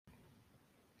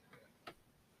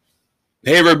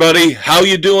Hey everybody, how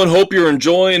you doing? Hope you're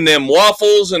enjoying them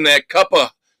waffles and that cup of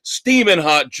steaming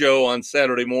hot Joe on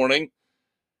Saturday morning.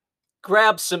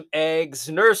 Grab some eggs,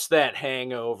 nurse that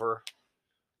hangover.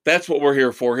 That's what we're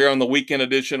here for, here on the weekend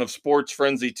edition of Sports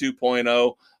Frenzy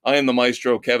 2.0. I am the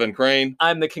maestro, Kevin Crane,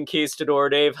 I'm the conquistador,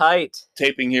 Dave Height.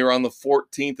 taping here on the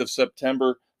 14th of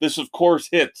September. This, of course,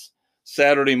 hits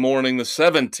Saturday morning, the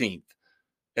 17th.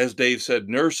 As Dave said,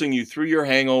 nursing you through your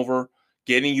hangover,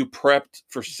 getting you prepped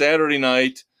for Saturday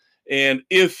night. And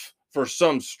if for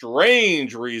some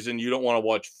strange reason you don't want to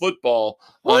watch football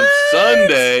on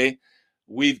Sunday,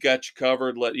 we've got you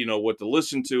covered. Let you know what to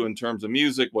listen to in terms of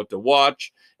music, what to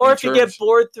watch. Or if you get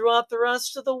bored throughout the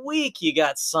rest of the week, you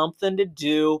got something to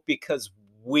do because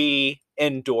we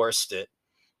endorsed it.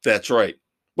 That's right.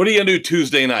 What are you going to do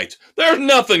Tuesday nights? There's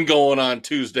nothing going on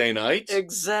Tuesday nights.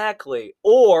 Exactly.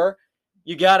 Or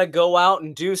you got to go out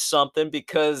and do something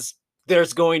because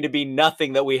there's going to be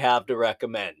nothing that we have to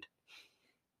recommend.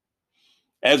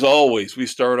 As always, we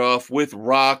start off with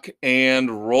rock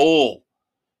and roll.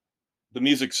 The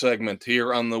music segment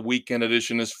here on the weekend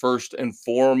edition is first and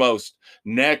foremost.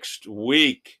 Next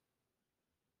week,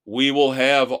 we will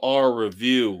have our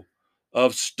review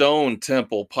of Stone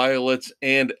Temple Pilots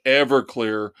and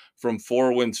Everclear from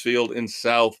Four Winds Field in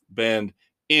South Bend,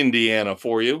 Indiana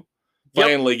for you. Yep.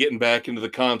 Finally getting back into the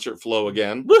concert flow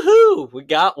again. Woohoo! We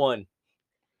got one.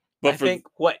 But I think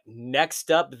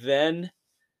next up then?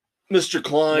 Mr.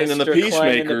 Klein and the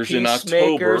Peacemakers in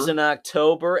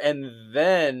October, and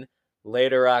then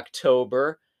later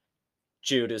October,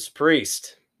 Judas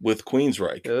Priest with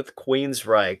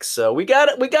Queensryche. So we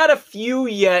got a few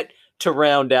yet to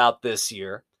round out this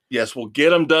year. Yes, we'll get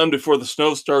them done before the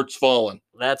snow starts falling.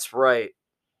 That's right.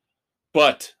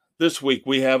 But this week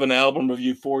we have an album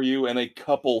review for you and a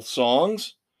couple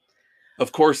songs.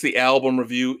 Of course, the album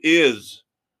review is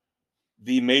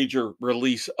the major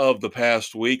release of the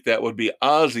past week. That would be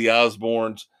Ozzy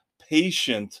Osbourne's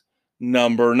Patient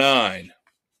Number 9.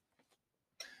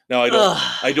 Now,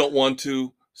 I don't want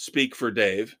to speak for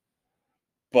Dave,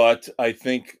 but I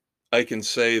think I can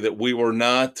say that we were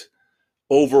not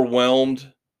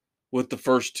overwhelmed with the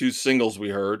first two singles we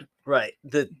heard. Right.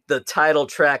 The title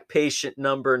track, Patient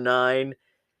Number 9,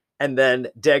 and then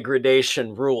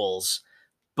Degradation Rules.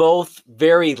 Both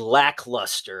very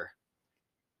lackluster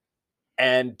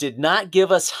and did not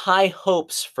give us high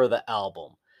hopes for the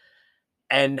album.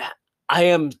 And I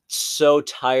am so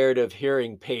tired of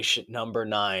hearing Patient Number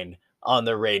 9 on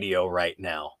the radio right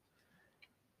now.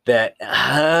 That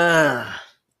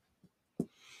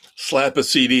slap a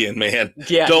CD in, man.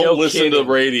 Yeah, don't listen to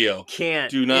radio. Can't.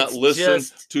 Do not listen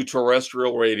to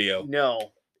terrestrial radio.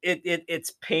 No.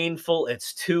 It's painful.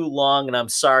 It's too long, and I'm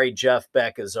sorry Jeff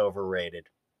Beck is overrated.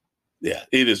 Yeah,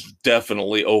 it is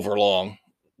definitely overlong.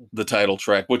 The title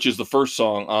track, which is the first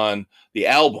song on the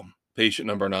album, Patient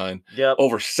Number 9. Yep.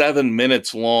 Over 7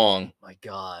 minutes long. My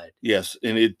God. Yes,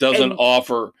 and it doesn't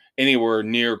offer anywhere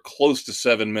near close to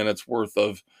 7 minutes worth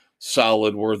of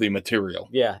solid, worthy material.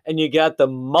 Yeah, and you got the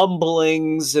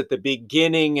mumblings at the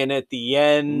beginning and at the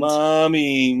end.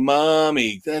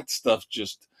 Mommy, that stuff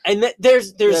just... And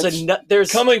there's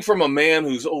coming from a man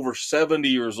who's over 70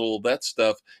 years old, that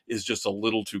stuff is just a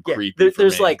little too creepy.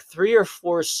 There's like 3 or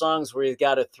 4 songs where you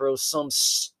got to throw some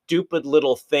stupid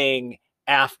little thing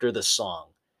after the song,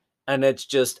 and it's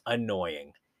just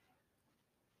annoying.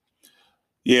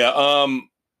 Yeah,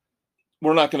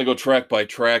 we're not going to go track by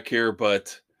track here,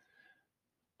 but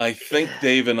I think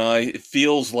Dave and I, it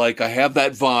feels like I have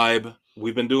that vibe.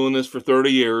 We've been doing this for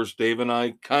 30 years. Dave and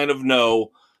I kind of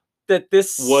know that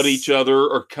what each other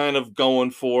are kind of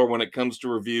going for when it comes to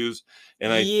reviews.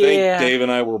 And I think Dave and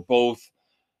I were both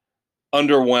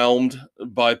underwhelmed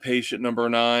by Patient Number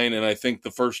 9. And I think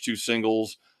the first 2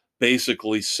 singles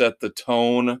basically set the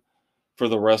tone for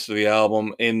the rest of the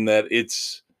album, in that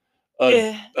it's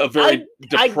a very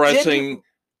depressing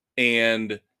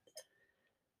and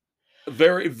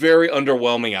very, very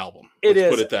underwhelming album. Let's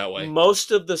put it that way.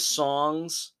 Most of the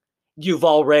songs you've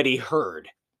already heard.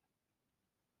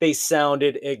 They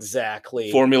sounded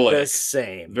exactly the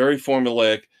same. Very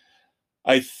formulaic.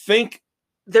 I think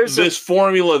this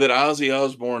formula that Ozzy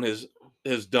Osbourne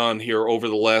has done here over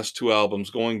the last 2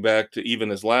 albums, going back to even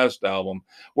his last album,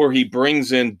 where he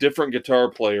brings in different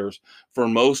guitar players for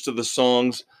most of the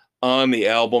songs on the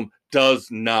album, does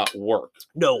not work.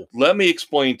 No. Let me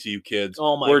explain to you kids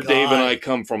where Dave and I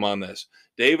come from on this.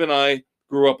 Dave and I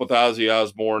grew up with Ozzy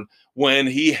Osbourne when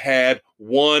he had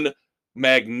one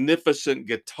magnificent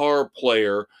guitar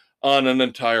player on an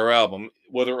entire album,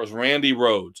 whether it was Randy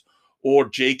Rhoads or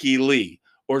Jakey Lee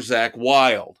or Zakk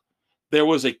Wylde. there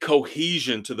was a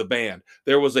cohesion to the band.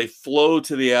 There was a flow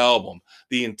to the album.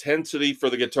 The intensity for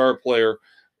the guitar player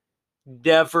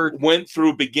never went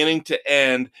through beginning to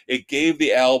end. It gave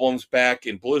the albums back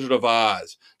in Blizzard of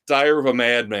Oz, Dire of a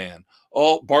Madman,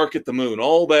 all Bark at the Moon,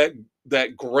 all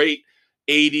that great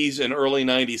 80s and early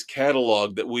 90s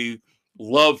catalog that we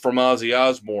love from Ozzy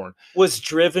Osbourne was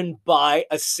driven by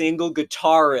a single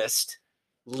guitarist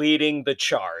leading the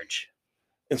charge.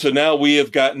 And so now we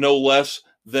have got no less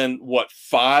than,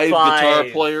 five guitar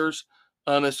players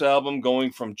on this album,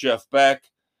 going from Jeff Beck,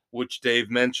 which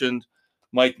Dave mentioned,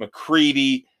 Mike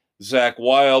McCready, Zakk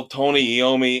Wylde, Tony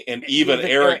Iommi, and even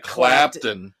Eric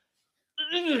Clapton.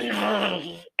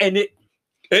 And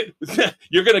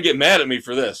you're going to get mad at me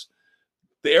for this.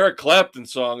 The Eric Clapton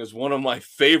song is one of my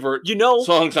favorite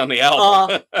songs on the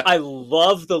album. I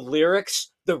love the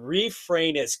lyrics. The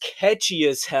refrain is catchy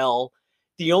as hell.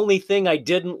 The only thing I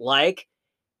didn't like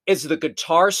is the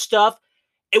guitar stuff.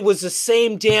 It was the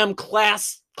same damn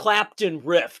Clapton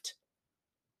riff.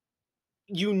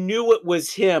 You knew it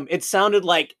was him. It sounded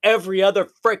like every other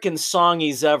frickin' song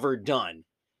he's ever done.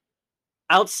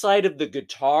 Outside of the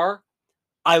guitar,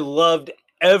 I loved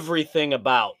everything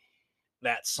about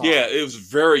that song. Yeah, it was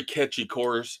very catchy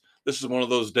chorus. This is one of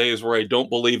those days where I don't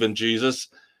believe in Jesus.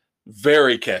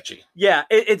 Very catchy. Yeah,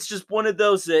 it's just one of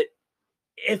those that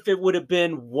if it would have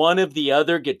been one of the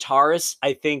other guitarists,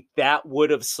 I think that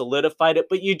would have solidified it.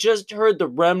 But you just heard the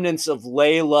remnants of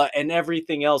Layla and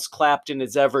everything else Clapton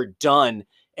has ever done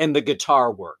in the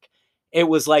guitar work. It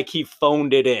was like he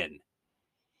phoned it in.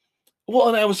 Well,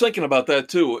 and I was thinking about that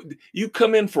too. You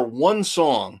come in for one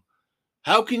song.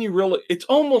 How can you really? It's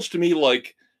almost to me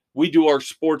like we do our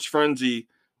Sports Frenzy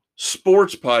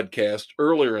sports podcast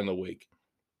earlier in the week.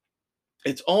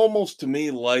 It's almost to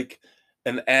me like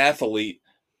an athlete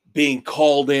being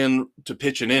called in to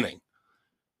pitch an inning.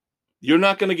 You're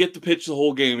not going to get to pitch the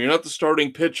whole game. You're not the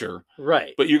starting pitcher.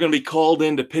 Right. But you're going to be called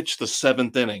in to pitch the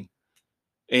seventh inning.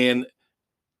 And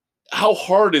how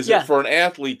hard is it for an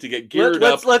athlete to get geared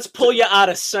up? Let's pull you out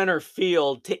of center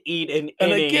field to eat an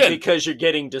inning again, because you're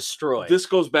getting destroyed. This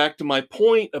goes back to my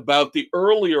point about the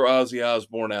earlier Ozzy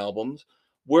Osbourne albums,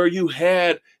 where you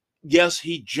had, yes,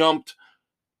 he jumped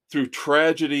through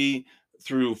tragedy,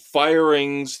 through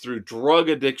firings, through drug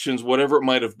addictions, whatever it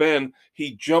might have been.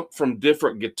 He jumped from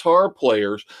different guitar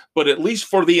players, but at least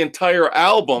for the entire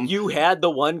album, you had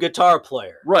the one guitar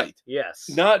player. Right. Yes.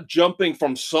 Not jumping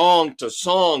from song to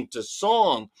song to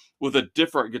song with a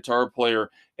different guitar player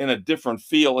and a different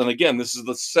feel. And again, this is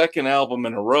the second album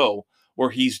in a row where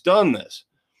he's done this.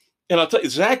 And I'll tell you,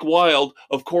 Zakk Wylde,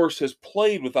 of course, has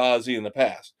played with Ozzy in the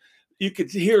past. You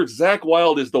could hear Zakk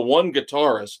Wylde is the one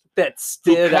guitarist that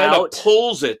stood out, who kind of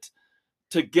pulls it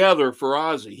together for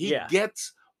Ozzy. He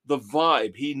gets the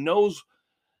vibe. He knows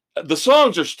the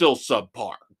songs are still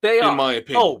subpar. They are, in my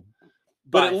opinion. Oh,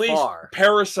 but at least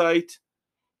Parasite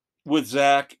with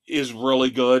Zakk is really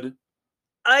good.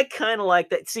 I kind of like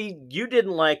that. See, you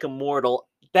didn't like Immortal.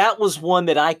 That was one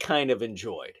that I kind of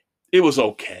enjoyed. It was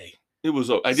okay. It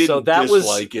was. I didn't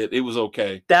dislike it. It was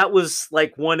okay. That was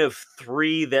like one of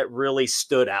three that really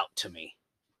stood out to me.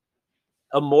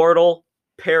 Immortal,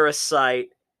 Parasite,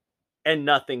 and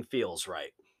Nothing Feels Right.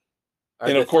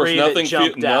 And of course,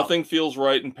 Nothing Feels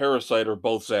Right and Parasite are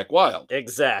both Zakk Wylde.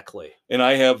 Exactly. And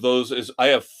I have I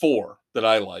have four that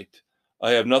I liked.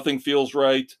 I have Nothing Feels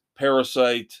Right,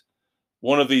 Parasite,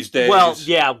 One of These Days. Well,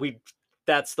 yeah,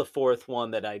 that's the fourth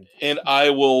one that I. And I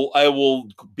will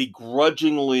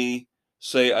begrudgingly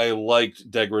say I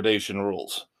liked Degradation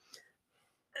Rules.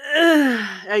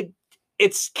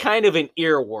 It's kind of an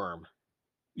earworm.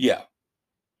 Yeah.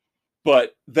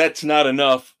 But that's not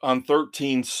enough on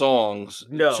 13 songs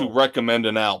to recommend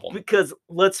an album. Because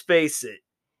let's face it,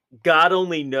 God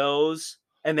Only Knows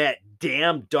and that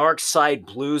damn Dark Side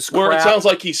Blues crap. Where it sounds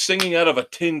like he's singing out of a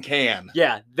tin can.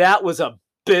 Yeah, that was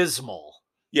abysmal.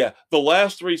 Yeah, the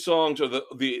last three songs are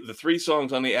the three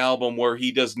songs on the album where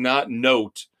he does not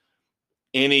note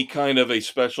any kind of a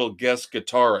special guest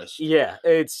guitarist. Yeah,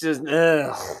 it's just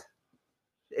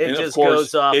it just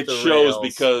goes off the rails. It shows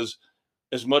because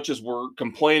as much as we're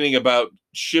complaining about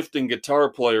shifting guitar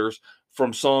players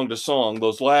from song to song,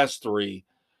 those last three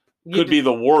could be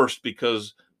the worst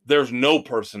because there's no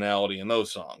personality in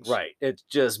those songs. Right. It's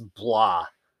just blah.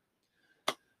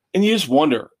 And you just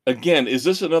wonder, again, is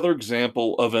this another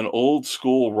example of an old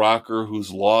school rocker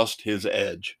who's lost his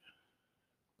edge?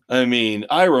 I mean,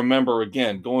 I remember,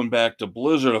 again, going back to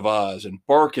Blizzard of Oz and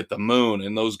Bark at the Moon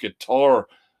and those guitar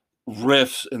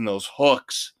riffs and those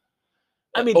hooks.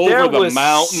 I mean, Over the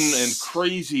Mountain and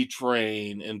Crazy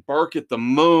Train and Bark at the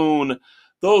Moon,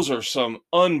 Those are some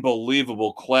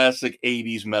unbelievable classic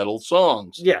 80s metal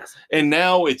songs. Yes. And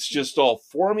now it's just all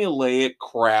formulaic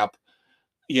crap.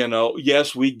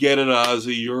 Yes, we get it,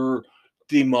 Ozzy. You're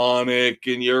demonic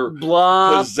and you're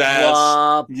blah, possessed.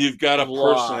 blah, You've got a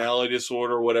blah. personality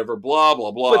disorder, whatever, blah,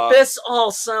 blah, blah. But this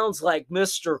all sounds like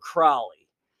Mr. Crowley.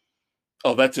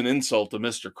 Oh, that's an insult to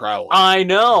Mr. Crowley. I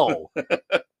know.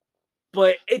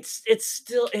 But it's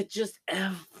still,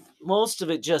 most of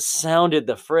it just sounded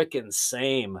the frickin'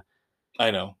 same.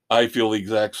 I know. I feel the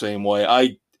exact same way.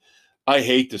 I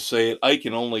hate to say it. I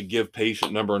can only give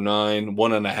patient number 9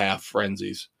 1.5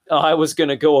 frenzies. Oh, I was going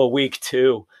to go a week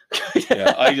too.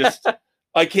 Yeah,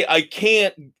 I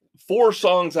can't. 4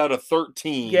 songs out of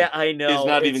 13. Yeah, I know. Is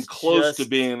not even close to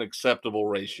being an acceptable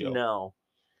ratio. No.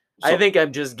 So, I think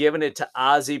I'm just giving it to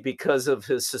Ozzy because of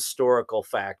his historical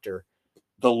factor.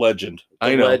 The legend.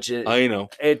 I know.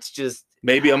 It's just,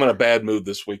 maybe I'm in a bad mood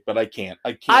this week, but I can't.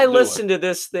 I listened to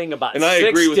this thing about and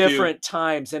 6 different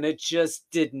times, and it just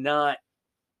did not.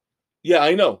 Yeah,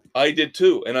 I know. I did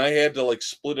too, and I had to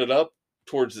split it up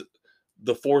towards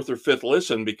the 4th or 5th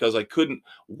listen because I couldn't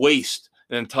waste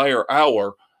an entire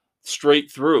hour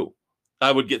straight through.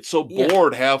 I would get so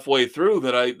bored halfway through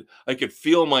that I could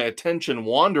feel my attention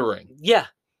wandering. Yeah.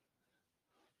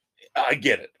 I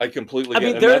get it. I completely get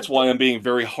it. And that's why I'm being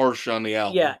very harsh on the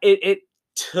album. Yeah, it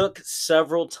took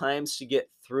several times to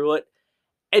get through it.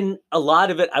 And a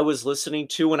lot of it I was listening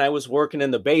to when I was working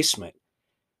in the basement.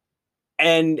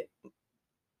 And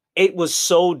it was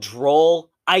so droll.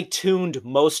 I tuned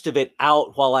most of it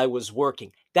out while I was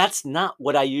working. That's not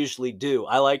what I usually do.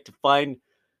 I like to find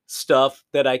stuff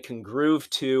that I can groove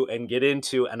to and get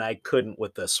into, and I couldn't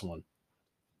with this one.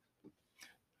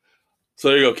 So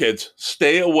there you go, kids.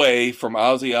 Stay away from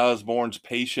Ozzy Osbourne's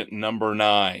Patient Number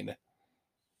 9.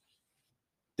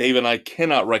 Dave and I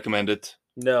cannot recommend it.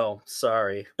 No,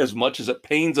 sorry. As much as it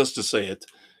pains us to say it,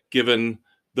 given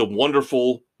the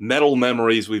wonderful metal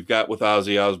memories we've got with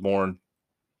Ozzy Osbourne.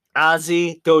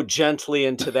 Ozzy, go gently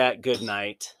into that good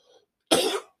night.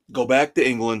 Go back to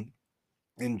England.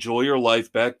 Enjoy your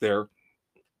life back there.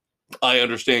 I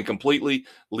understand completely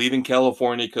leaving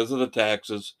California because of the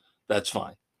taxes. That's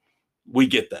fine. We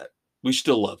get that. We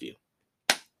still love you.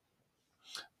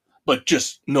 But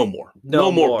just no more.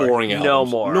 No more boring albums. No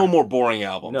more. No more boring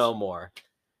albums. No more.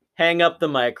 Hang up the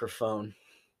microphone.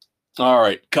 All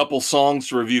right. Couple songs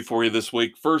to review for you this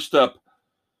week. First up,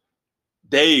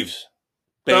 Dave's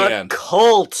band. The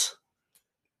Cult.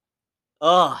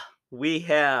 We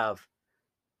have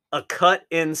A Cut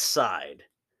Inside.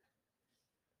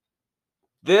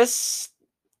 This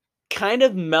kind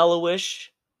of mellowish,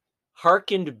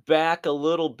 harkened back a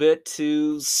little bit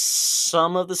to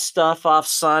some of the stuff off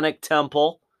Sonic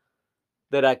Temple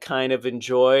that I kind of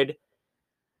enjoyed.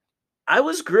 I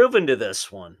was grooving to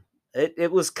this one.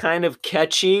 It was kind of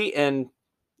catchy, and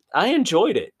I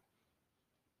enjoyed it.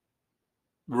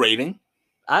 Rating?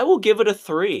 I will give it a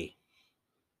 3.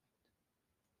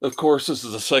 Of course, this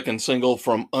is the second single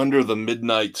from Under the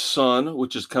Midnight Sun,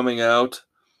 which is coming out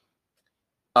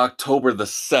October the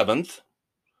 7th.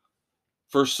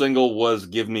 First single was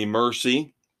Give Me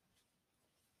Mercy.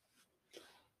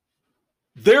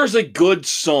 There's a good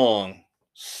song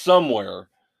somewhere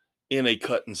in A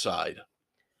Cut Inside.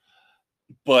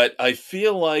 But I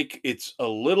feel like it's a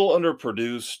little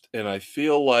underproduced, and I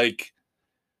feel like,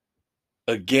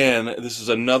 again, this is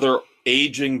another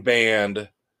aging band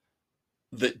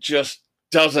that just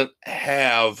doesn't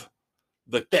have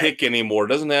the kick anymore,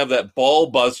 doesn't have that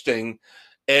ball-busting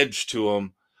edge to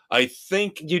them. I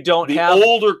think you don't the have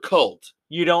older Cult.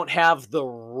 You don't have the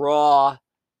raw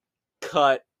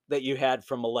cut that you had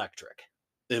from Electric.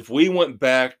 If we went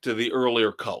back to the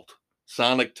earlier Cult,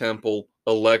 Sonic Temple,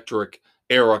 Electric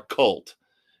era Cult,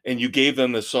 and you gave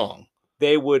them the song,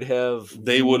 they would have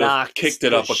kicked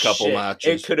it up a couple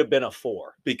notches. It could have been a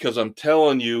 4. Because I'm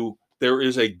telling you, there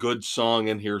is a good song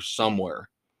in here somewhere.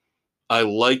 I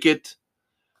like it.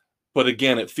 But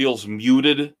again, it feels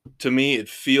muted to me. It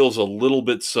feels a little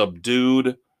bit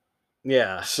subdued.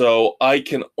 Yeah. So I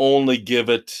can only give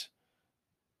it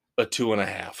a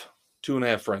 2.5.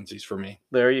 2.5 frenzies for me.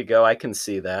 There you go. I can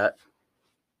see that.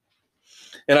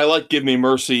 And I like Give Me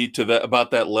Mercy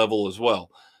about that level as well.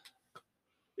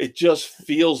 It just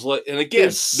feels like, and again,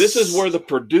 this is where the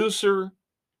producer,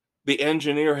 the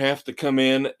engineer have to come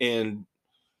in and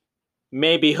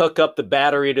maybe hook up the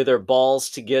battery to their balls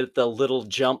to get the little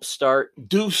jump start.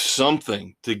 Do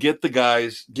something to get the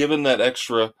guys given that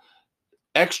extra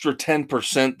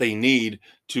 10% they need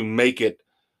to make it,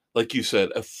 like you said,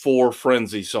 a 4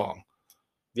 frenzy song.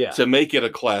 Yeah. To make it a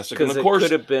classic. And of course,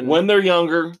 when they're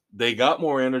younger, they got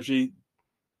more energy.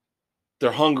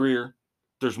 They're hungrier.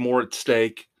 There's more at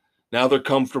stake. Now they're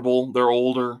comfortable. They're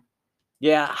older.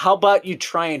 Yeah, how about you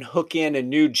try and hook in a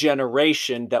new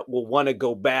generation that will want to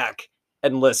go back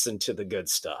and listen to the good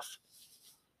stuff?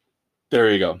 There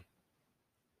you go.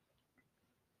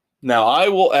 Now, I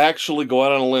will actually go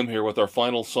out on a limb here with our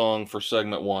final song for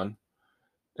segment 1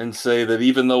 and say that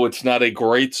even though it's not a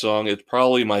great song, it's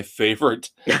probably my favorite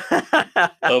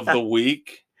of the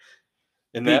week.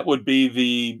 And that would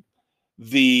be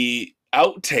the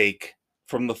outtake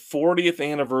from the 40th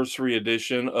anniversary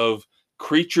edition of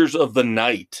Creatures of the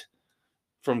Night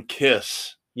from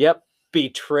Kiss. Yep,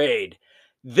 Betrayed.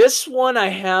 This one I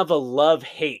have a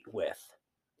love-hate with.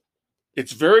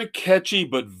 It's very catchy,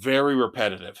 but very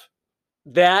repetitive.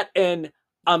 That, and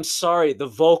I'm sorry, the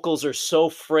vocals are so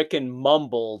frickin'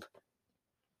 mumbled.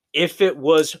 If it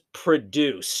was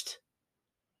produced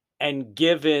and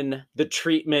given the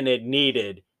treatment it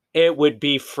needed, it would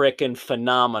be frickin'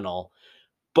 phenomenal.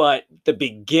 But the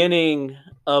beginning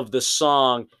of the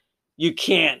song, you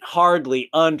can't hardly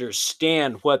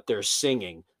understand what they're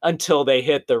singing until they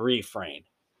hit the refrain.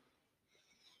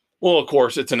 Well, of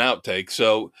course, it's an outtake,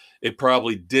 so it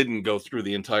probably didn't go through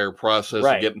the entire process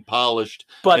of getting polished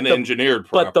and engineered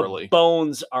properly. But the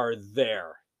bones are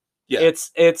there. Yeah.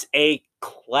 It's a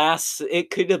class.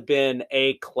 It could have been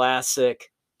a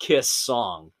classic Kiss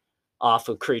song off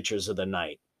of Creatures of the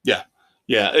Night. Yeah.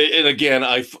 Yeah. And again,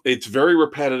 it's very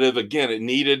repetitive. Again, it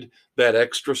needed that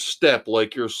extra step,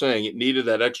 like you're saying. It needed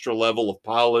that extra level of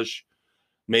polish,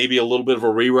 maybe a little bit of a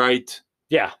rewrite.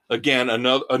 Yeah. Again,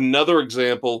 another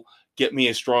example, get me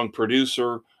a strong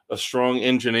producer, a strong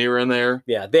engineer in there.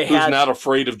 Yeah, who's not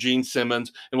afraid of Gene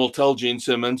Simmons and will tell Gene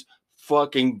Simmons,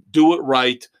 fucking do it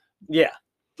right. Yeah.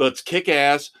 Let's kick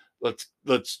ass.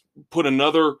 Let's put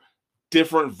another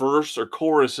different verse or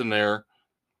chorus in there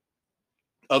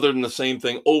other than the same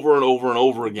thing over and over and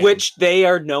over again. Which they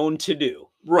are known to do.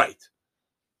 Right.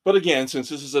 But again, since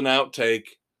this is an outtake,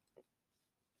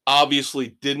 obviously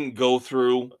didn't go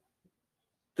through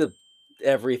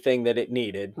everything that it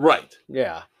needed. Right.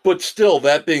 Yeah. But still,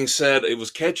 that being said, it was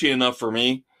catchy enough for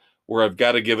me where I've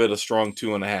got to give it a strong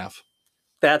 2.5.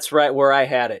 That's right where I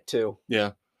had it too.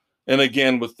 Yeah. And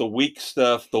again, with the weak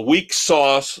stuff, the weak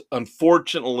sauce,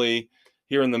 unfortunately,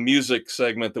 here in the music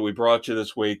segment that we brought you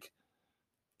this week,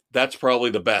 that's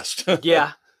probably the best.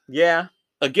 Yeah. Yeah.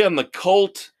 Again, the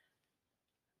cult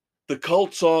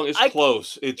song is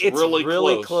close. It's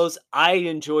really close. I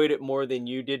enjoyed it more than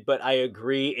you did, but I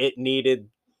agree it needed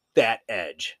that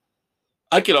edge.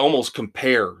 I could almost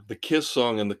compare the Kiss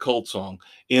song and the cult song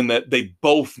in that they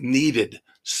both needed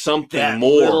something that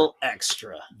more. Little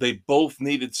extra. They both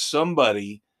needed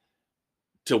somebody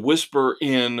to whisper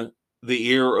in the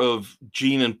ear of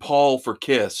Gene and Paul for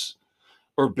Kiss,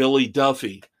 or Billy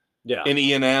Duffy and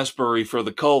Ian Astbury for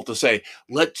the cult to say,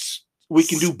 we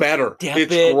can do better.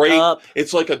 It's great. Up.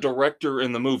 It's like a director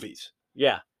in the movies.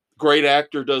 Yeah. Great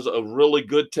actor does a really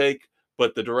good take,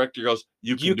 but the director goes,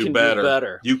 you can do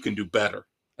better. You can do better.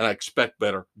 And I expect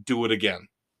better. Do it again.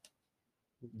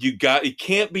 You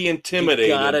can't be intimidated.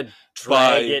 You gotta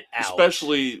drag it out.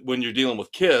 Especially when you're dealing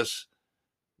with Kiss,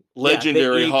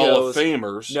 legendary Hall of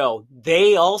Famers. No,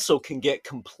 they also can get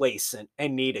complacent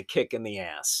and need a kick in the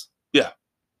ass. Yeah.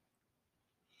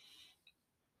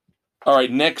 All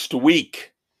right, next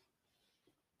week,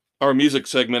 our music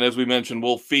segment, as we mentioned,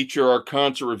 will feature our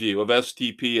concert review of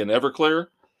STP and Everclear.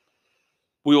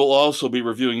 We will also be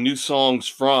reviewing new songs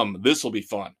from, this will be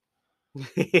fun,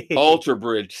 Alter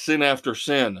Bridge, Sin After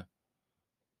Sin,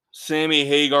 Sammy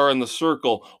Hagar and the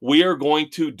Circle. We are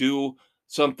going to do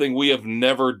something we have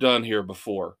never done here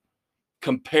before.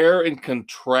 Compare and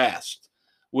contrast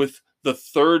with the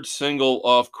third single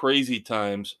off Crazy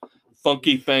Times,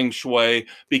 Funky Feng Shui,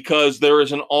 because there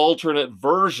is an alternate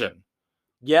version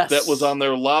that was on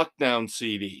their lockdown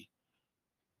CD,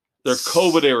 their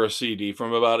COVID era CD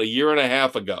from about 1.5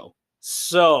 years ago.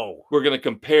 So we're going to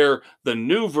compare the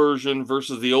new version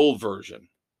versus the old version.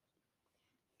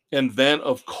 And then,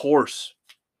 of course,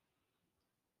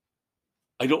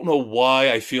 I don't know why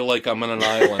I feel like I'm on an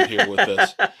island here with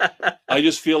this. I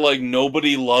just feel like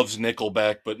nobody loves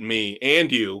Nickelback but me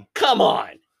and you. Come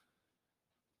on.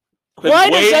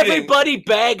 Why does everybody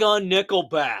bag on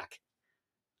Nickelback?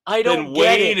 I don't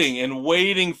get it.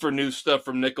 Waiting for new stuff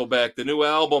from Nickelback. The new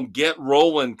album, Get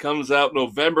Rollin', comes out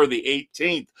November the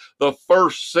 18th. The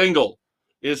first single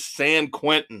is San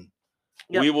Quentin.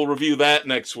 Yep. We will review that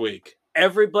next week.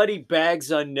 Everybody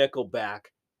bags on Nickelback,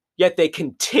 yet they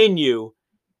continue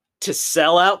to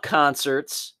sell out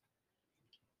concerts.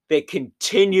 They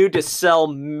continue to sell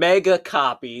mega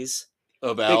copies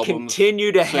of albums. They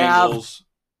continue to have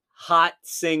hot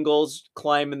singles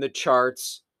climbing the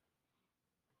charts.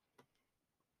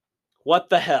 What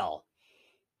the hell?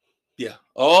 Yeah.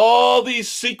 All these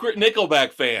secret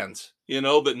Nickelback fans,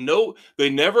 that they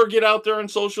never get out there on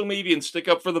social media and stick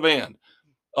up for the band.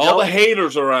 All the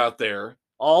haters are out there.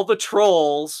 All the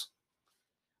trolls.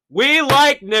 We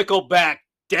like Nickelback,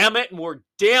 damn it, and we're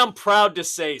damn proud to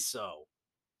say so.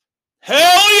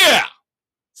 Hell yeah!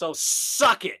 So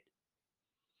suck it.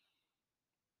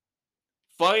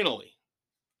 Finally,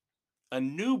 a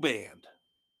new band.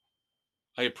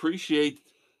 I appreciate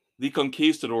the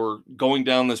Conquistador going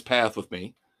down this path with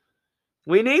me.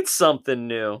 We need something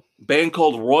new. Band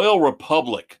called Royal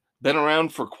Republic. Been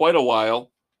around for quite a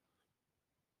while.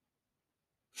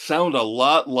 Sound a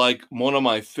lot like one of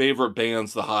my favorite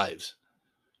bands, The Hives.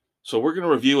 So we're going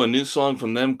to review a new song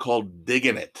from them called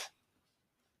Diggin' It.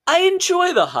 I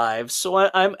enjoy The Hives, so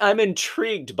I'm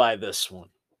intrigued by this one.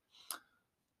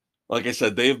 Like I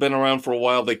said, they've been around for a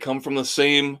while. They come from the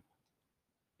same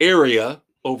area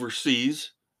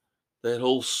overseas. That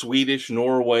whole Swedish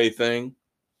Norway thing.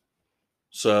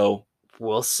 So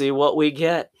we'll see what we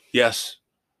get. Yes.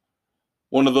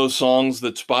 One of those songs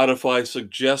that Spotify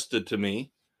suggested to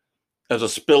me as a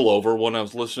spillover when I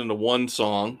was listening to one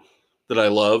song that I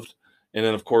loved. And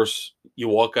then, of course, you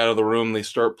walk out of the room, they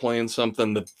start playing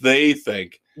something that they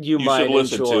think you might should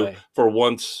listen enjoy. to for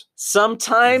once.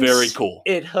 Sometimes very cool.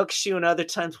 It hooks you, and other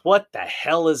times, what the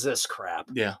hell is this crap?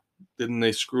 Yeah. Didn't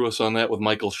they screw us on that with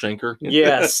Michael Schenker?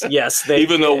 Yes.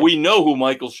 Even though we know who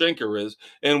Michael Schenker is,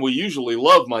 and we usually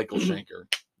love Michael Schenker.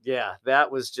 Yeah,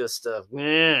 that was just a...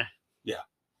 Yeah.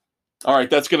 All right,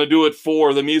 that's going to do it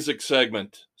for the music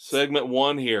segment. Segment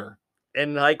 1 here.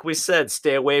 And like we said,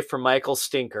 stay away from Michael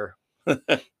Stinker.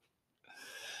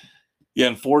 Yeah,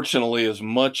 unfortunately, as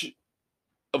much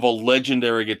of a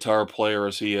legendary guitar player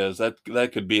as he is, that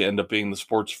could end up being the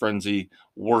Sports Frenzy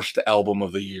worst album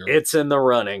of the year. It's in the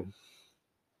running.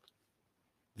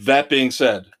 That being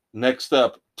said, next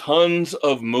up, tons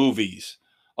of movies.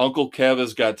 Uncle Kev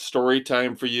has got story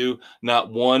time for you,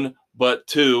 not one, but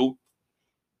two.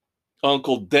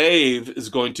 Uncle Dave is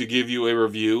going to give you a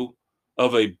review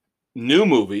of a new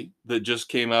movie that just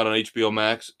came out on HBO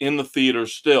Max, in the theater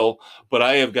still, but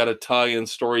I have got a tie-in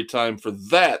story time for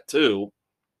that too.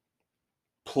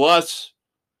 Plus,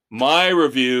 my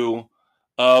review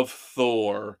of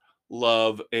Thor,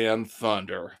 Love and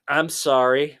Thunder. I'm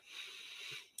sorry.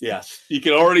 Yes, you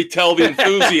can already tell the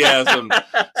enthusiasm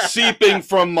seeping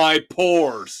from my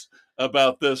pores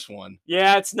about this one.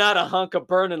 Yeah, it's not a hunk of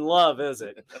burning love, is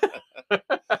it?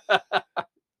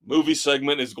 Movie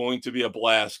segment is going to be a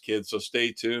blast, kids, so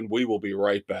stay tuned. We will be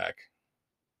right back.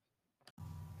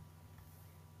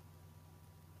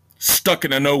 Stuck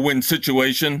in a no-win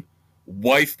situation?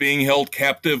 Wife being held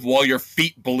captive while your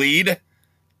feet bleed?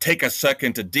 Take a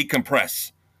second to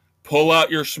decompress. Pull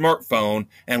out your smartphone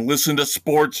and listen to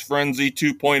Sports Frenzy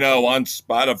 2.0 on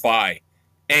Spotify,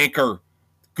 Anchor,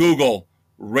 Google,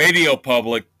 Radio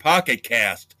Public, Pocket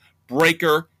Cast,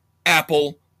 Breaker,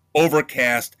 Apple,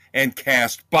 Overcast, and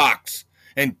CastBox.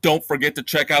 And don't forget to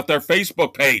check out their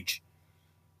Facebook page.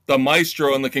 The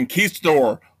Maestro and the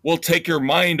Conquistador will take your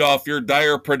mind off your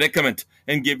dire predicament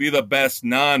and give you the best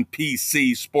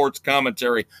non-PC sports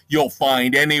commentary you'll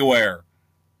find anywhere.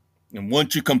 And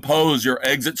once you compose your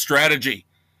exit strategy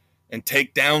and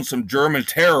take down some German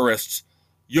terrorists,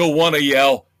 you'll want to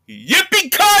yell,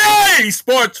 "Yippee-ki-yay,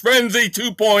 Sports Frenzy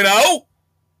 2.0!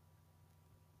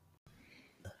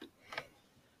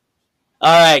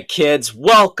 All right, kids,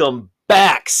 welcome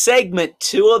back. Segment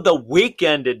 2 of the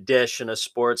weekend edition of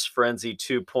Sports Frenzy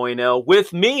 2.0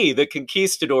 with me, the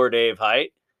Conquistador Dave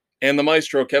Height. And the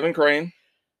Maestro, Kevin Crane.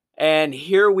 And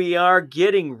here we are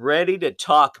getting ready to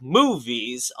talk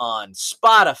movies on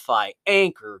Spotify,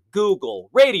 Anchor, Google,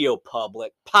 Radio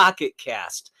Public, Pocket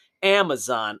Cast,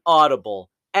 Amazon, Audible,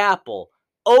 Apple,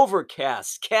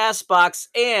 Overcast, CastBox,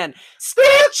 and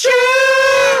Stitcher!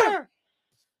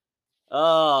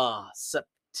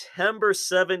 September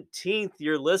 17th,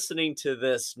 you're listening to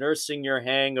this, nursing your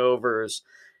hangovers,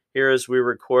 here as we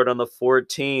record on the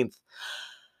 14th.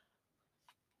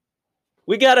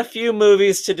 We got a few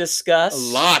movies to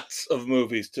discuss. Lots of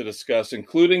movies to discuss,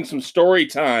 including some story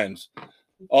times.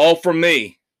 All from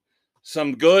me.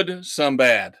 Some good, some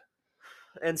bad.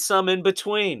 And some in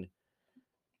between.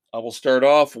 I will start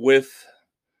off with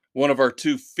one of our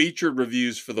 2 featured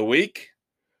reviews for the week.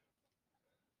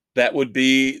 That would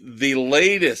be the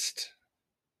latest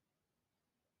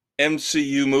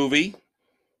MCU movie,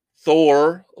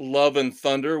 Thor, Love and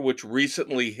Thunder, which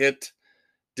recently hit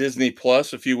Disney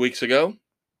Plus a few weeks ago.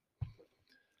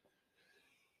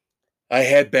 I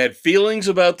had bad feelings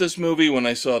about this movie when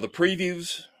I saw the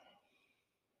previews.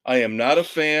 I am not a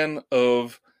fan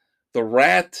of the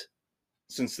rat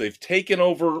since they've taken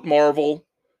over Marvel,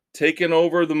 taken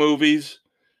over the movies,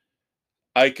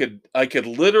 I could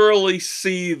literally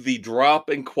see the drop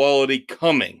in quality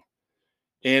coming.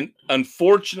 And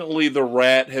unfortunately, The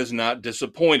Rat has not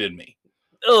disappointed me.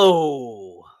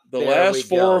 Oh, The there we last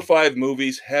 4 or go. 5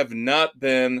 movies have not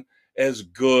been as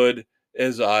good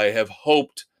as I have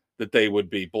hoped that they would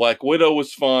be. Black Widow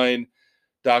was fine.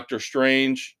 Doctor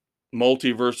Strange,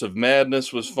 Multiverse of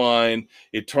Madness was fine.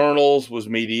 Eternals was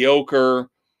mediocre.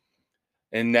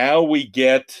 And now we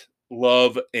get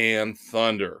Love and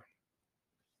Thunder.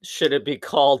 Should it be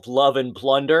called Love and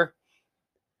Plunder?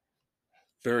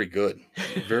 Very good.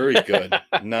 Very good.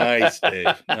 Nice,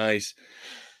 Dave. Nice.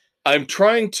 I'm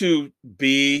trying to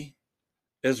be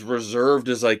as reserved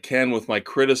as I can with my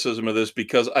criticism of this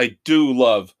because I do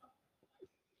love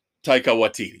Taika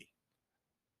Waititi.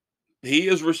 He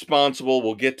is responsible,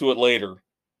 we'll get to it later,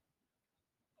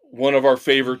 one of our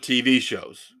favorite TV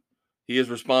shows. He is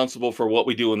responsible for What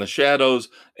We Do in the Shadows,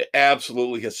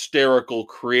 absolutely hysterical,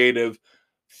 creative,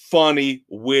 funny,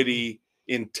 witty,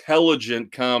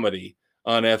 intelligent comedy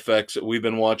on FX that we've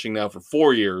been watching now for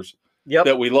 4 years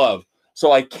that we love.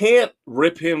 So I can't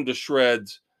rip him to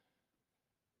shreds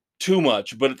too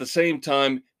much, but at the same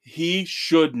time, he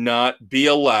should not be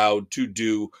allowed to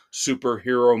do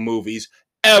superhero movies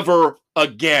ever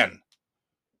again.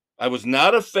 I was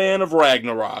not a fan of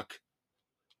Ragnarok.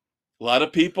 A lot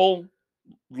of people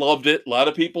loved it. A lot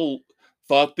of people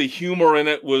thought the humor in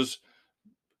it was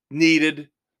needed.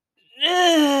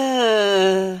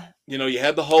 You know, you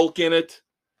had the Hulk in it,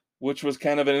 which was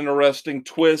kind of an interesting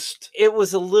twist. It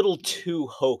was a little too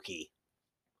hokey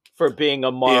for being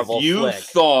a Marvel If you flick.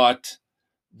 thought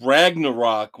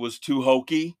Ragnarok was too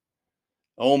hokey,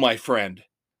 oh, my friend.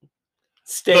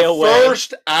 Stay away. The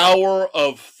first hour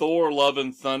of Thor Love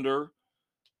and Thunder,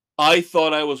 I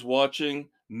thought I was watching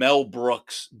Mel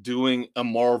Brooks doing a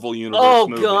Marvel Universe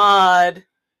movie. Oh, God.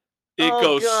 It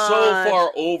goes so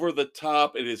far over the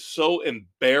top. It is so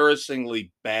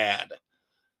embarrassingly bad.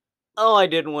 Oh, I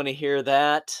didn't want to hear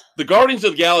that. The Guardians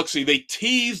of the Galaxy, they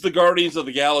tease the Guardians of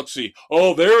the Galaxy.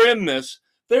 Oh, they're in this.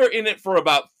 They're in it for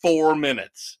about 4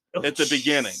 minutes at the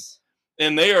beginning.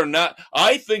 And they are not.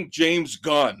 I think James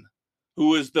Gunn,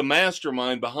 who is the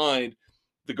mastermind behind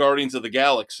the Guardians of the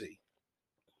Galaxy,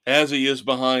 as he is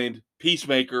behind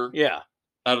Peacemaker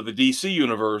out of the DC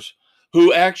universe,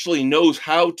 who actually knows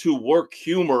how to work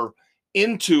humor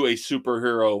into a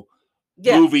superhero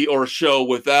movie or show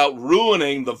without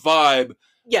ruining the vibe.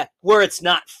 Yeah, where it's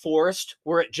not forced,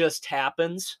 where it just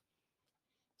happens.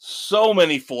 So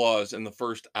many flaws in the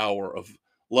first hour of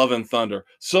Love and Thunder.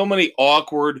 So many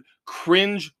awkward,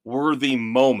 cringe-worthy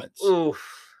moments. Oof.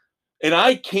 And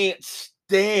I can't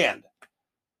stand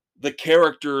the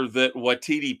character that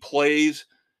Waititi plays,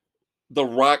 the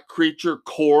rock creature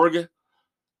Korg.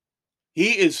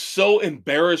 He is so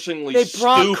embarrassingly stupid. They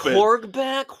brought Korg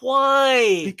back?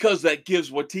 Why? Because that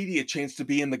gives Waititi a chance to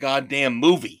be in the goddamn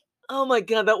movie. Oh my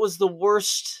God, that was the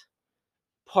worst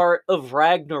part of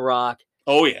Ragnarok.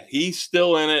 Oh yeah, he's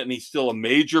still in it, and he's still a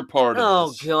major part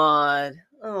of this. Oh God.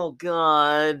 Oh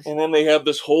God. And then they have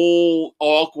this whole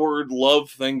awkward love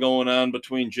thing going on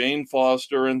between Jane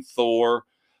Foster and Thor.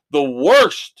 The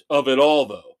worst of it all,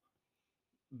 though,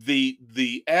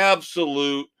 the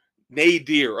absolute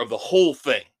nadir of the whole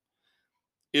thing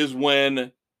is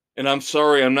when, and I'm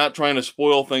sorry, I'm not trying to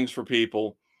spoil things for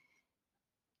people.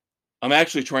 I'm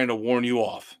actually trying to warn you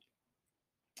off.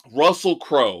 Russell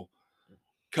Crowe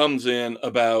comes in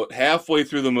about halfway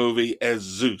through the movie as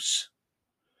Zeus.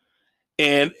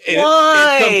 And it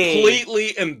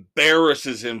completely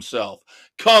embarrasses himself.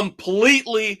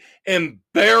 Completely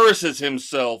embarrasses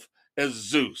himself as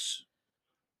Zeus.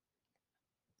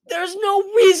 There's no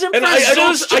reason for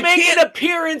Zeus to make an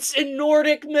appearance in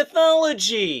Nordic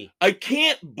mythology. I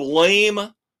can't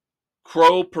blame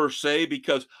Crowe per se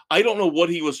because I don't know what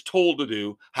he was told to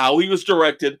do, how he was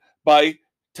directed by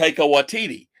Taika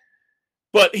Waititi.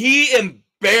 But he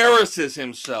embarrasses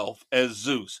himself as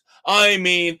Zeus. I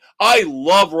mean, I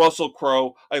love Russell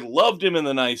Crowe. I loved him in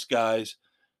The Nice Guys.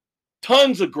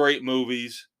 Tons of great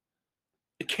movies.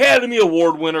 Academy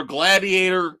Award winner,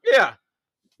 Gladiator. Yeah.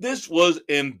 This was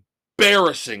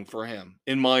embarrassing for him,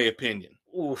 in my opinion.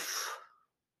 Oof.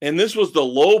 And this was the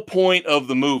low point of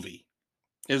the movie,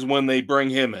 is when they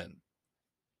bring him in.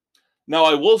 Now,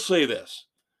 I will say this.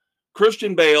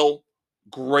 Christian Bale,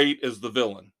 great as the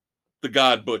villain, the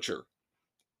God Butcher.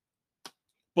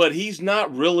 But he's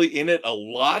not really in it a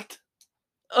lot.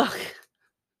 Ugh.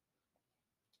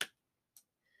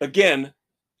 Again,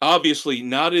 obviously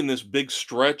not in this big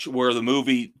stretch where the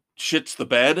movie shits the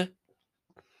bed.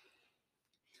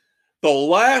 The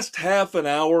last half an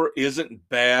hour isn't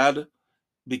bad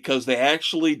because they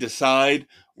actually decide,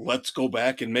 let's go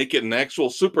back and make it an actual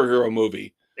superhero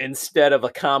movie. Instead of a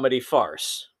comedy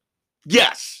farce.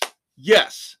 Yes.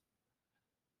 Yes.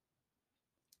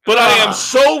 But I am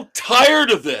so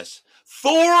tired of this.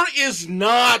 Thor is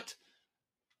not.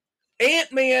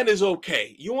 Ant-Man is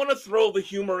okay. You want to throw the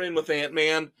humor in with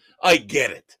Ant-Man? I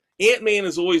get it. Ant-Man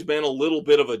has always been a little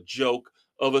bit of a joke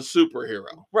of a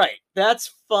superhero. Right.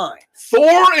 That's fine.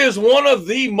 Thor is one of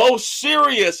the most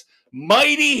serious,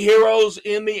 mighty heroes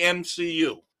in the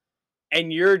MCU.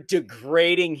 And you're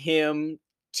degrading him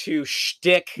to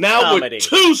shtick now comedy. With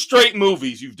 2 straight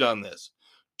movies you've done this.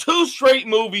 2 straight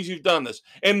movies you've done this.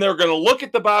 And they're going to look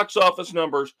at the box office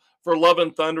numbers for Love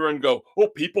and Thunder and go, oh,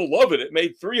 people love it. It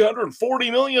made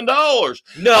 $340 million. No.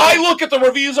 I look at the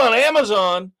reviews on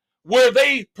Amazon where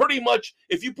they pretty much,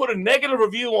 if you put a negative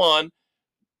review on,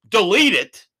 delete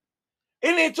it.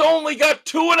 And it's only got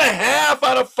 2.5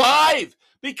 out of 5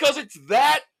 because it's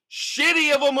that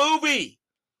shitty of a movie.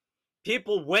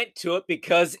 People went to it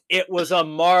because it was a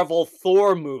Marvel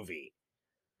Thor movie.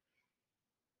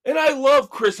 And I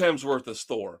love Chris Hemsworth as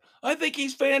Thor. I think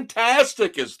he's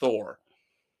fantastic as Thor.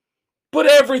 But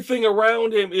everything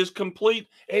around him is complete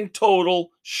and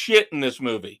total shit in this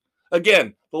movie.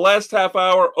 Again, the last half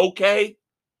hour, okay.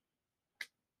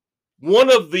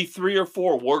 One of the 3 or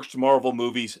 4 worst Marvel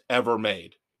movies ever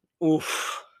made.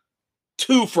 Oof.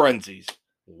 2 frenzies.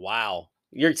 Wow.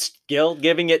 You're still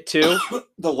giving it 2?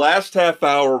 The last half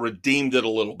hour redeemed it a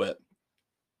little bit.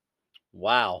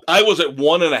 Wow. I was at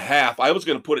 1.5. I was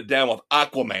going to put it down with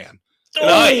Aquaman. And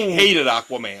I hated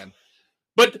Aquaman.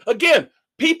 But again,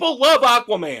 people love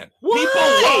Aquaman. Why?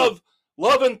 People love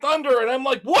Love and Thunder. And I'm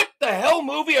like, what the hell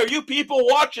movie are you people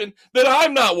watching that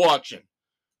I'm not watching?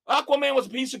 Aquaman was a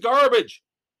piece of garbage.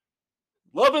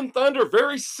 Love and Thunder,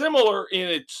 very similar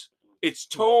in its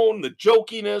tone, the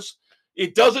jokiness.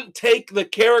 It doesn't take the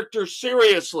character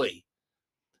seriously.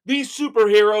 These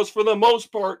superheroes, for the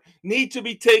most part, need to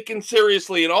be taken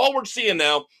seriously. And all we're seeing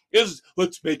now is,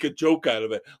 let's make a joke out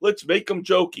of it. Let's make them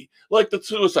jokey. Like the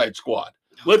Suicide Squad.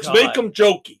 Let's make them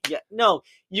jokey. Yeah, no,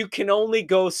 you can only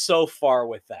go so far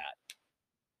with that.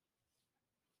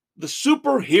 The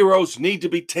superheroes need to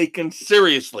be taken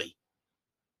seriously.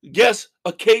 Yes,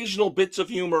 occasional bits of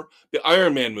humor. The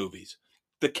Iron Man movies.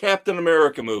 The Captain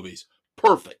America movies.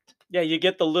 Perfect. Yeah, you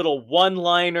get the little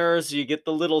one-liners, you get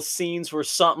the little scenes where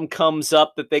something comes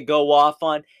up that they go off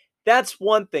on. That's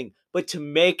one thing. But to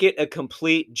make it a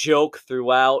complete joke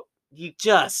throughout, you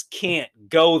just can't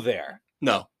go there.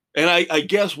 No. And I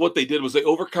guess what they did was they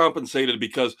overcompensated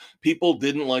because people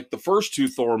didn't like the first 2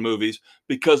 Thor movies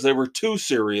because they were too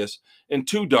serious and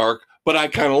too dark, but I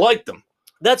kind of liked them.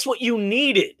 That's what you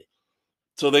needed.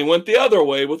 So they went the other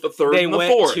way with the third and the fourth.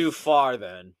 They went too far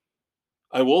then.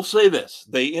 I will say this.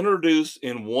 They introduced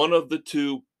in one of the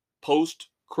 2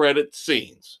 post-credit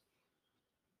scenes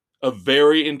a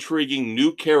very intriguing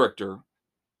new character.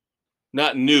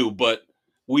 Not new, but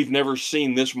we've never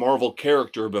seen this Marvel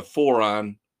character before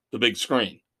on the big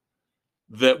screen.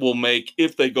 That will make,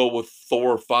 if they go with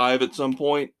Thor 5 at some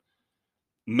point,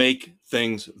 make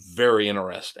things very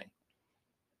interesting.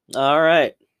 All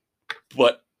right.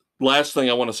 But last thing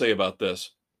I want to say about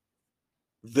this.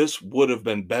 This would have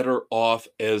been better off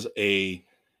as a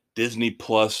Disney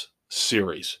Plus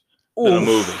series than a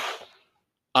movie.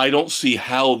 I don't see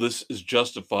how this is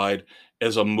justified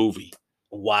as a movie.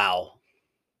 Wow.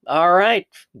 All right.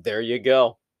 There you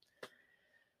go.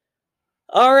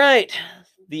 All right.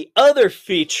 The other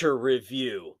feature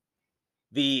review.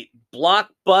 The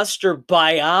blockbuster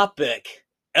biopic,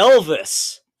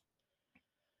 Elvis.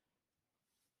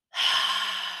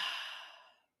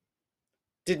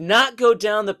 Did not go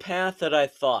down the path that I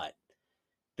thought.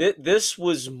 This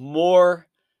was more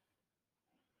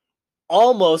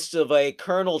almost of a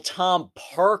Colonel Tom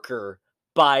Parker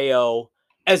bio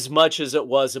as much as it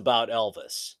was about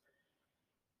Elvis.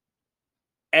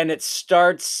 And it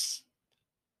starts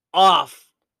off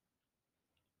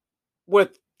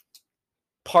with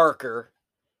Parker,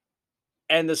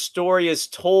 and the story is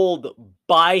told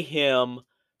by him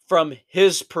from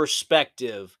his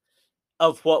perspective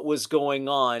of what was going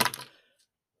on,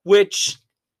 which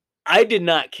I did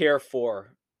not care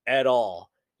for at all,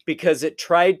 because it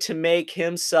tried to make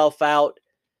himself out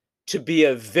to be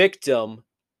a victim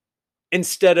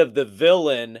instead of the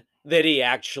villain that he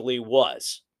actually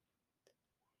was.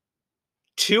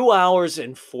 2 hours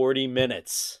and 40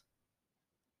 minutes.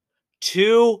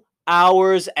 2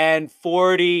 hours and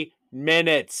 40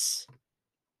 minutes.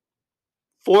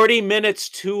 40 minutes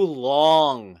too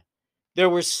long. There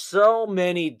were so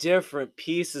many different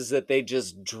pieces that they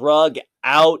just drug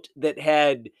out that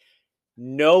had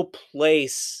no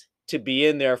place to be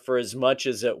in there for as much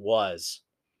as it was.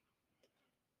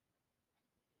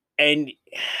 And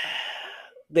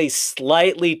they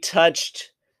slightly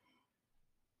touched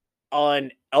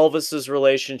on Elvis's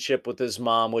relationship with his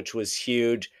mom, which was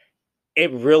huge.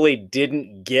 It really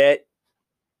didn't get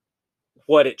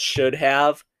what it should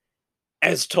have,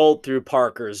 as told through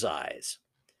Parker's eyes.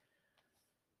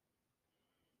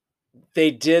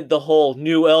 They did the whole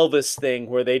new Elvis thing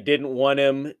where they didn't want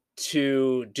him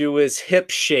to do his hip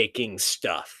shaking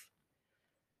stuff.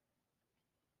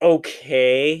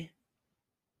 Okay,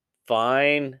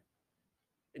 fine.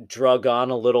 Drug on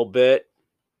a little bit.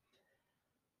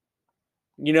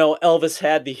 You know, Elvis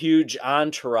had the huge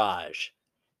entourage.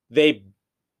 The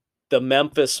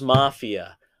Memphis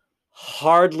Mafia,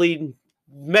 hardly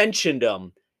mentioned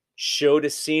them. Showed a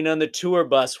scene on the tour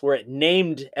bus where it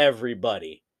named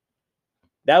everybody.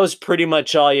 That was pretty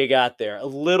much all you got there. A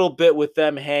little bit with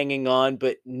them hanging on,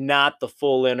 but not the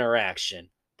full interaction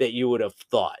that you would have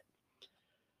thought.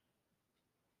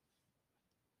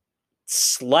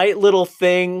 Slight little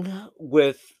thing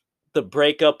with the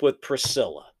breakup with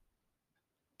Priscilla.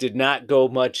 Did not go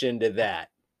much into that.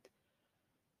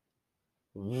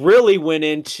 Really went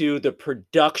into the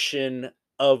production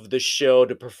of the show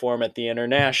to perform at the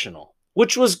International,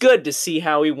 which was good to see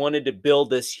how he wanted to build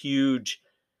this huge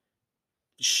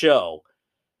show.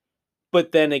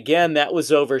 But then again, that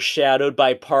was overshadowed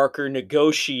by Parker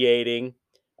negotiating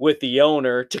with the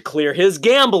owner to clear his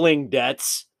gambling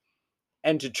debts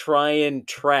and to try and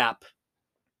trap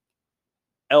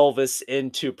Elvis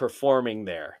into performing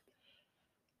there.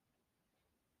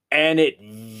 And it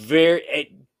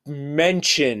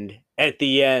mentioned at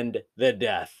the end the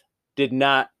death. Did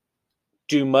not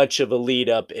do much of a lead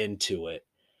up into it.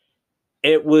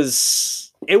 It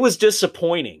was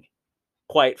disappointing,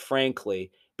 quite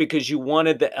frankly, because you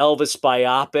wanted the Elvis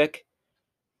biopic.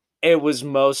 It was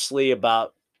mostly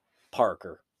about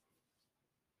Parker,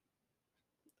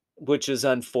 which is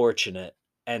unfortunate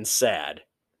and sad.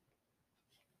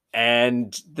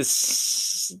 And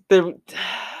there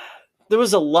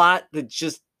was a lot that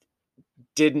just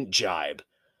didn't jibe.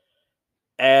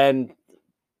 And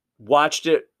watched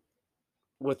it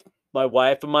with my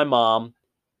wife and my mom.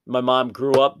 My mom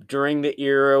grew up during the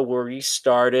era where he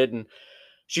started, and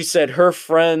she said her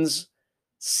friends,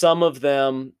 some of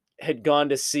them had gone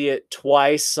to see it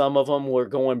twice. Some of them were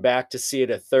going back to see it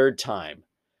a third time.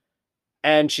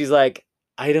 And she's like,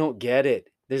 I don't get it.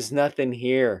 There's nothing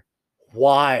here.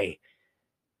 Why?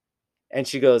 And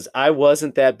she goes, I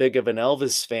wasn't that big of an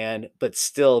Elvis fan, but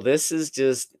still, this is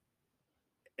just,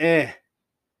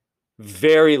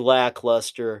 very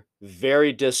lackluster,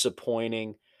 very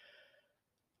disappointing.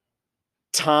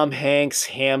 Tom Hanks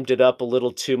hammed it up a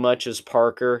little too much as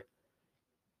Parker.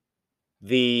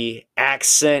 The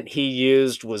accent he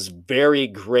used was very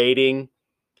grating.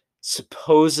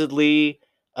 Supposedly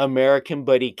American,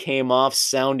 but he came off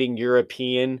sounding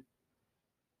European.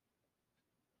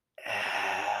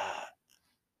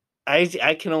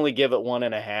 I can only give it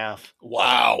 1.5.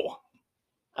 Wow.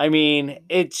 I mean,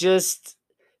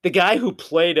 the guy who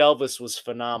played Elvis was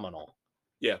phenomenal.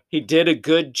 Yeah. He did a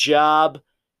good job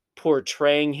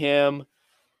portraying him,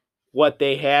 what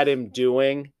they had him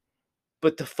doing,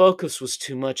 but the focus was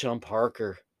too much on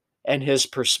Parker and his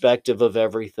perspective of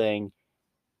everything.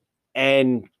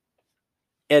 And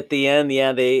at the end,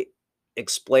 yeah, they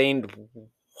explained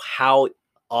how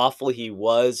awful he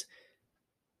was,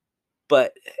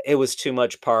 but it was too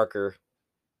much Parker.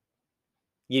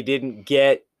 You didn't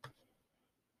get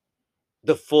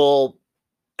the full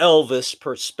Elvis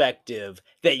perspective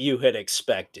that you had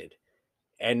expected.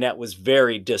 And that was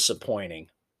very disappointing.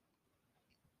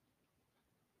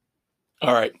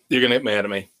 All right, you're going to get mad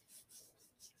at me.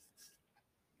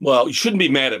 Well, you shouldn't be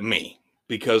mad at me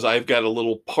because I've got a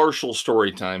little partial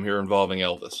story time here involving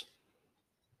Elvis.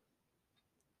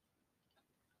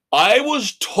 I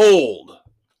was told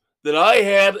that I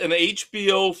had an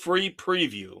HBO free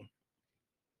preview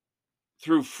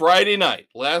through Friday night,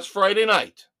 last Friday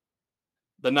night,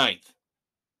 the 9th.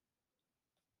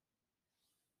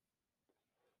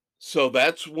 So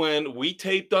that's when we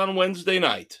taped on Wednesday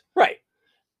night. Right.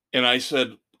 And I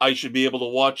said, I should be able to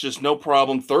watch this, no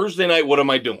problem. Thursday night, what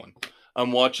am I doing?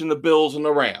 I'm watching the Bills and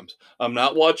the Rams. I'm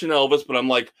not watching Elvis, but I'm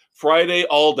like, Friday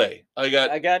all day. I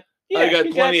got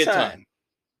plenty of time.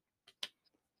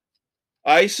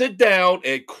 I sit down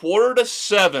at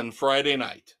 6:45 Friday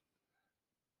night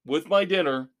with my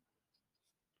dinner,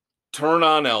 turn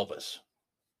on Elvis.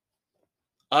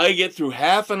 I get through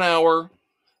half an hour,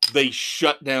 they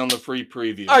shut down the free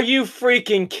preview. Are you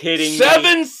freaking kidding me?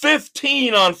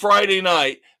 7:15 on Friday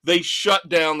night, they shut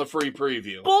down the free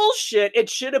preview. Bullshit. It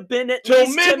should have been at Till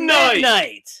least to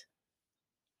midnight.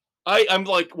 I'm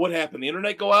like, what happened? The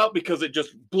internet go out? Because it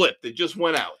just blipped. It just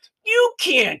went out. You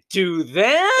can't do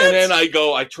that. And then I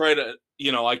try to,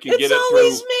 I can get it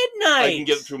always through midnight. I can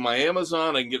get it through my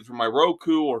Amazon, I can get it through my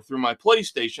Roku or through my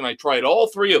PlayStation. I tried all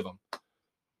three of them.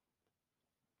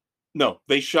 No,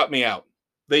 they shut me out.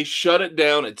 They shut it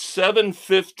down at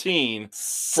 7:15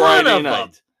 Friday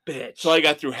night. Bitch. So I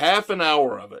got through half an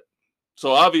hour of it.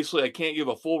 So obviously I can't give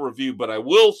a full review, but I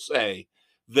will say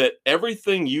that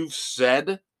everything you've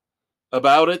said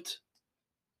about it,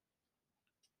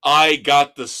 I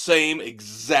got the same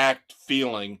exact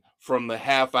feeling from the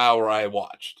half hour I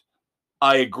watched.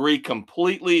 I agree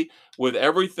completely with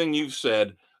everything you've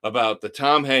said about the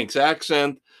Tom Hanks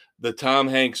accent, the Tom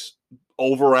Hanks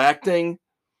overacting.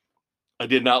 I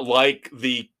did not like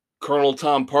the Colonel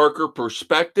Tom Parker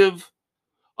perspective.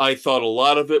 I thought a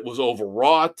lot of it was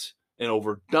overwrought and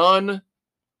overdone.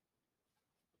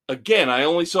 Again, I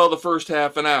only saw the first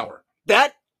half an hour.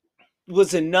 That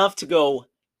was enough to go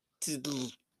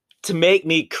to make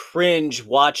me cringe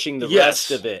watching the rest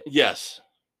of it. Yes.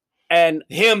 And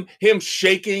him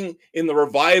shaking in the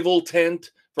revival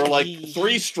tent for like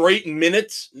 3 straight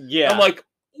minutes. Yeah. I'm like,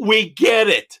 we get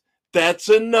it. That's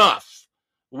enough.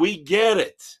 We get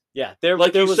it. Yeah, there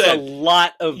Like you was said, a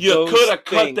lot of you could have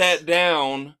cut things. that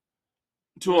down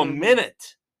to a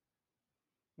minute.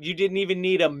 You didn't even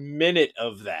need a minute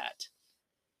of that.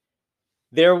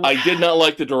 I did not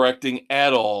like the directing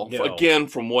at all. No. Again,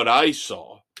 from what I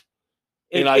saw.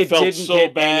 And I felt so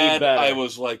bad. I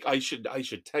was like, I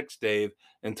should text Dave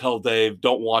and tell Dave,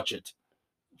 don't watch it.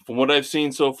 From what I've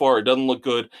seen so far, it doesn't look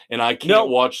good, and I can't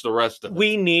watch the rest of it.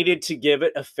 We needed to give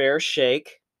it a fair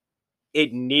shake.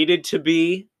 It needed to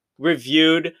be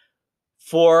reviewed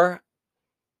for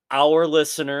our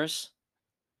listeners.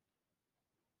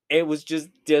 It was just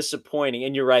disappointing.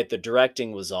 And you're right, the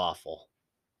directing was awful.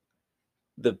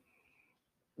 The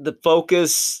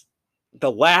focus,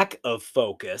 the lack of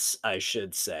focus, I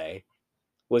should say,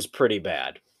 was pretty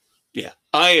bad. Yeah.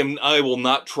 I will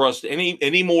not trust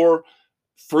any more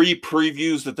free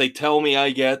previews that they tell me I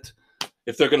get.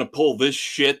 If they're going to pull this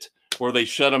shit where they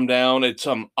shut them down at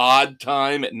some odd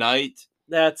time at night.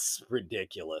 That's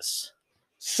ridiculous.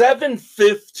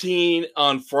 7:15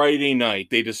 on Friday night,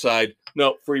 they decide,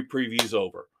 no, free preview's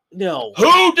over. No.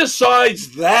 Who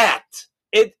decides that?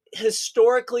 It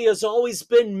historically has always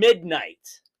been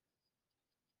midnight.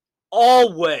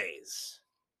 Always.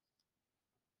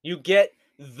 You get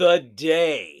the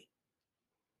day.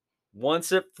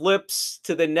 Once it flips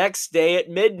to the next day at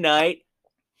midnight,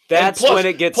 that's when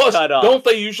it gets cut off. Don't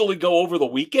they usually go over the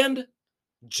weekend?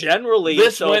 Generally,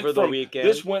 it's over the weekend.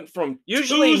 This went from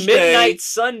usually Tuesday, midnight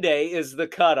Sunday is the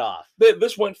cutoff.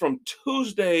 This went from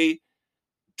Tuesday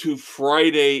to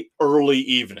Friday early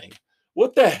evening.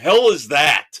 What the hell is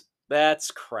that?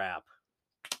 That's crap.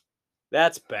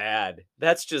 That's bad.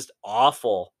 That's just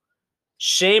awful.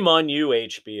 Shame on you,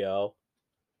 HBO.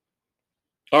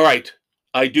 All right.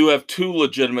 I do have 2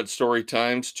 legitimate story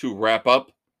times to wrap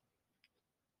up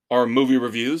our movie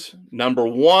reviews. Number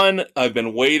 1, I've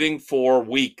been waiting for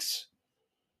weeks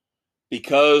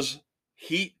because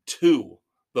Heat 2,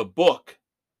 the book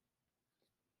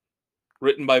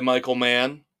written by Michael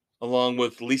Mann along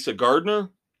with Lisa Gardner.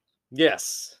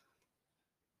 Yes.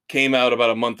 Came out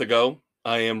about a month ago.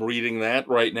 I am reading that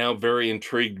right now, very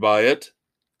intrigued by it.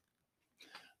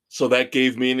 So that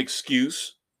gave me an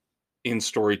excuse in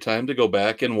story time to go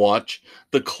back and watch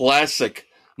the classic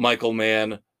Michael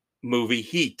Mann movie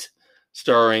Heat,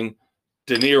 starring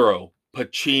De Niro,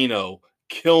 Pacino,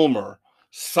 Kilmer,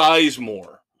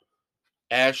 Sizemore,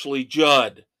 Ashley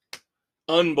Judd.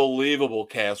 Unbelievable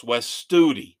cast. Wes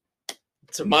Studi.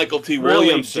 It's a Michael T. really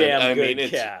Williamson. Damn good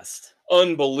cast.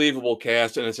 Unbelievable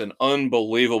cast, and it's an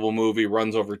unbelievable movie.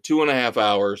 Runs over 2.5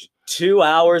 hours. 2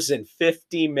 hours and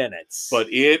 50 minutes.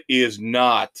 But it is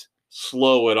not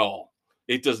slow at all.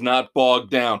 It does not bog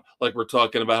down like we're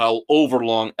talking about how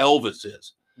overlong Elvis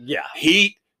is. Yeah.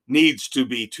 Heat needs to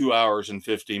be 2 hours and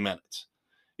 50 minutes.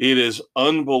 It is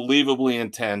unbelievably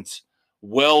intense,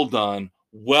 well done,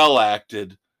 well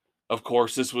acted. Of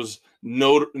course, this was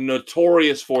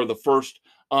notorious for the first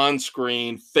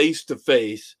on-screen,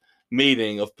 face-to-face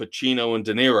meeting of Pacino and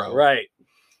De Niro. Right.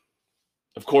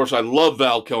 Of course, I love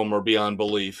Val Kilmer beyond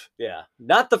belief. Yeah.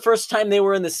 Not the first time they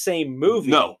were in the same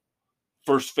movie. No.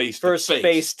 First face-to-face. First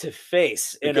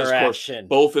face-to-face interaction. Because,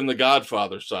 both in the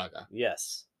Godfather saga.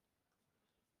 Yes.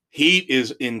 Heat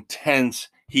is intense.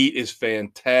 Heat is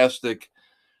fantastic.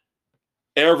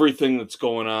 everything that's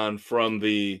going on, from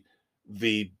the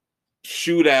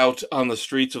shootout on the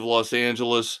streets of Los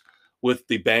Angeles with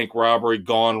the bank robbery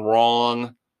gone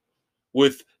wrong,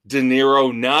 with De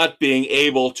Niro not being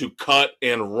able to cut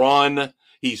and run.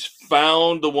 He's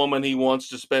found the woman he wants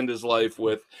to spend his life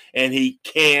with, and he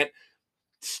can't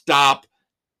stop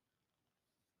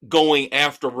going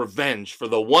after revenge for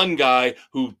the one guy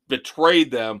who betrayed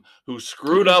them, who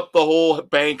screwed up the whole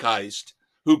bank heist,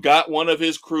 who got one of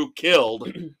his crew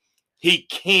killed. He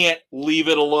can't leave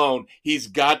it alone. He's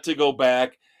got to go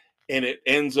back, and it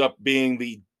ends up being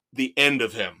the end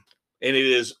of him. And it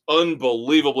is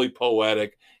unbelievably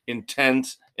poetic,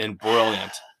 intense, and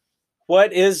brilliant.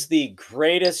 What is the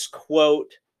greatest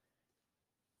quote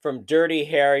from Dirty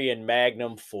Harry and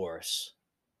Magnum Force?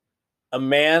 A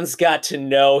man's got to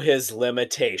know his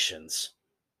limitations.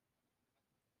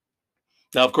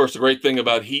 Now, of course, the great thing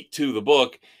about Heat 2, the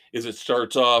book, is it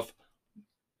starts off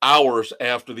hours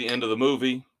after the end of the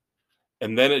movie,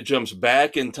 and then it jumps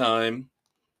back in time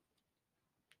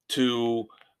to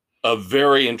a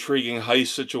very intriguing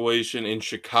heist situation in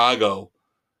Chicago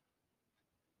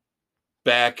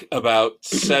back about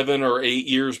 7 or 8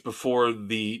 years before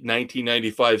the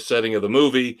 1995 setting of the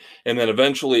movie. And then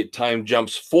eventually time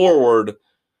jumps forward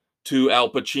to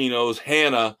Al Pacino's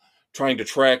Hannah trying to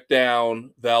track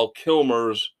down Val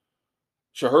Kilmer's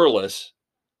Chehalis,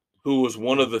 who was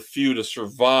one of the few to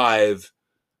survive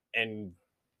and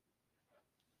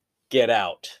get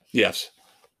out. Yes.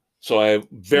 So I'm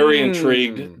very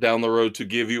intrigued down the road to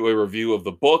give you a review of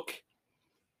the book.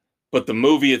 But the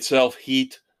movie itself,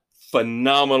 Heat,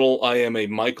 phenomenal. I am a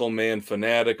Michael Mann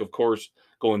fanatic, of course,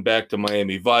 going back to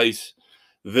Miami Vice.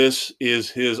 This is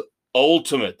his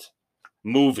ultimate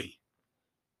movie.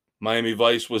 Miami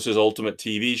Vice was his ultimate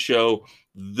TV show.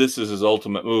 This is his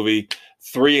ultimate movie.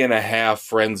 3.5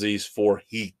 frenzies for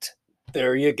Heat.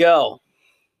 There you go.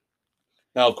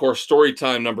 Now, of course, story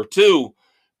time number 2.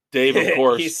 Dave, of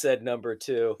course. He said number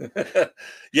 2.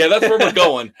 Yeah, that's where we're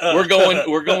going.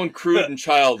 We're going crude and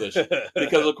childish.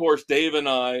 Because, of course, Dave and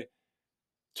I,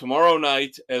 tomorrow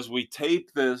night, as we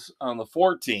tape this on the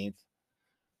 14th,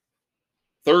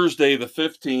 Thursday the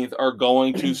 15th, are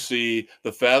going to see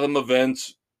the Fathom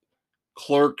Events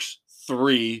Clerks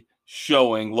 3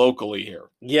 showing locally here.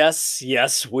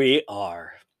 Yes, we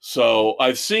are. So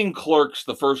I've seen Clerks,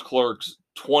 the first Clerks,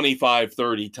 25,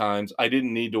 30 times. I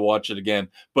didn't need to watch it again,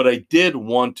 but I did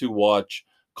want to watch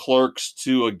Clerks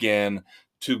 2 again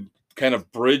to kind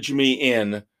of bridge me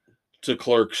in to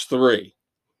Clerks 3.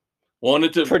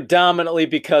 Wanted to predominantly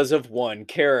because of one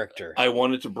character. I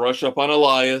wanted to brush up on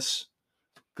Elias,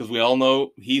 because we all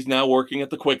know he's now working at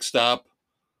the Quick Stop.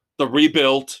 The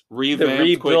revamped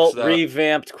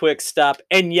Quick Stop.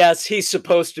 And yes, he's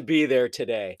supposed to be there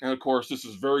today. And of course, this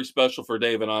is very special for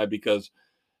Dave and I, because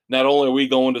not only are we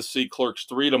going to see Clerks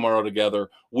 3 tomorrow together,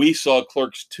 we saw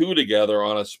Clerks 2 together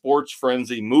on a Sports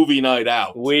Frenzy movie night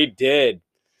out. We did.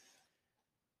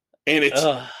 And it's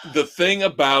the thing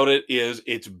about it is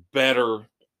it's better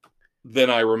than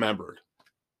I remembered.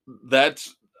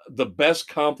 That's the best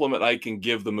compliment I can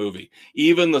give the movie.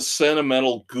 Even the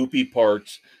sentimental, goopy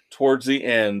parts towards the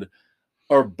end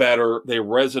are better. They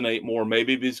resonate more.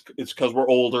 Maybe it's because we're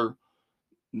older.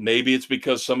 Maybe it's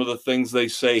because some of the things they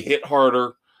say hit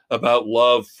harder about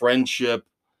love, friendship,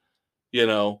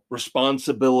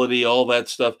 responsibility, all that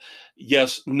stuff.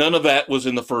 Yes, none of that was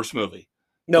in the first movie.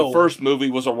 No. The first movie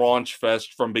was a raunch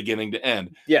fest from beginning to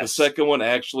end. Yes. The second one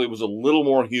actually was a little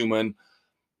more human,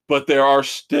 but there are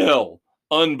still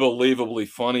unbelievably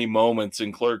funny moments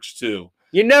in Clerks 2.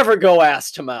 You never go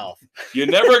ass to mouth. You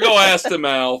never go ass to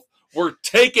mouth. We're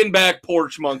taking back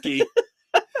Porch Monkey.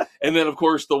 And then, of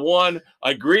course, the one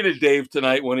I greeted Dave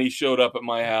tonight when he showed up at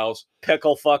my house.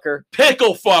 Pickle fucker.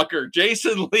 Pickle fucker.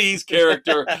 Jason Lee's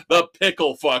character, the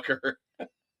pickle fucker.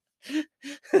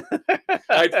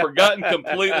 I'd forgotten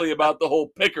completely about the whole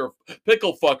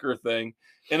pickle fucker thing.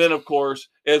 And then, of course,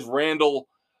 as Randall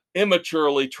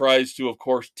immaturely tries to, of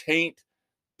course, taint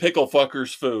pickle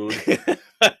fucker's food,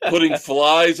 putting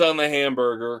flies on the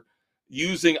hamburger,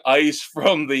 using ice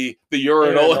from the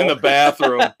urinal in the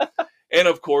bathroom. And,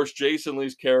 of course, Jason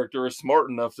Lee's character is smart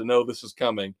enough to know this is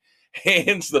coming.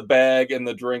 Hands the bag and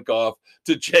the drink off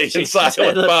to Jason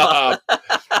Silent Bob.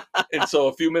 And so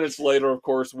a few minutes later, of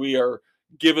course, we are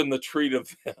given the treat of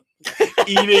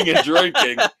eating and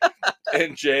drinking.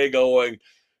 And Jay going,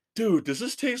 dude, does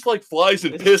this taste like flies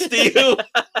and piss to you?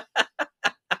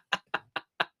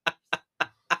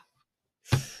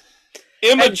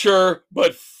 Immature,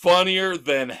 but funnier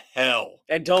than hell.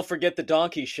 And don't forget the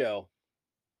donkey show.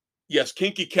 Yes,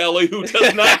 Kinky Kelly, who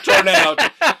does not turn out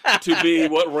to be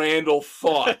what Randall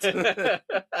thought.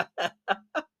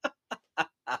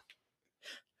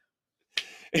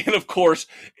 And of course,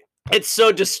 It's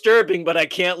so disturbing, but I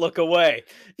can't look away.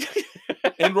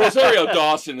 and Rosario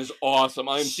Dawson is awesome.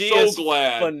 She is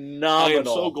phenomenal. I am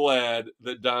so glad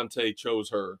that Dante chose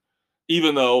her.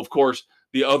 Even though, of course,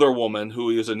 the other woman who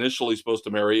he was initially supposed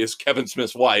to marry is Kevin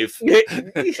Smith's wife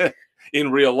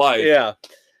in real life. Yeah.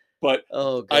 But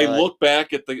oh, God. I look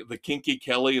back at the Kinky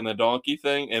Kelly and the donkey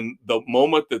thing, and the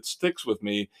moment that sticks with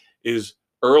me is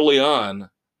early on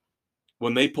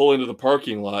when they pull into the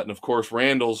parking lot, and of course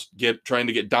Randall's trying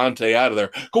to get Dante out of there.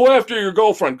 Go after your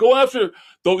girlfriend. Go after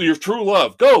your true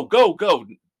love. Go, go, go.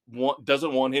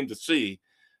 Doesn't want him to see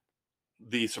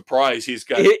the surprise he's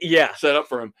got set up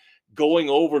for him. Going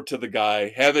over to the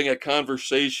guy, having a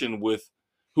conversation with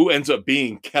who ends up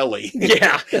being Kelly.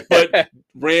 Yeah. But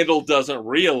Randall doesn't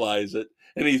realize it,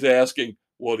 and he's asking,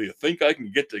 well, do you think I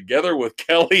can get together with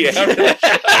Kelly after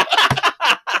that?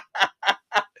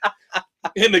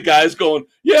 And the guy's going,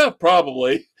 yeah,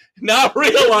 probably. Not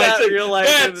realizing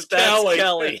that's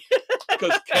Kelly.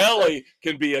 Because Kelly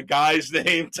can be a guy's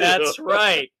name, too. That's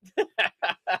right.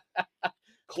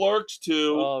 Clerks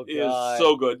 2 is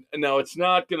so good. Now, it's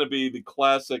not going to be the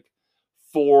classic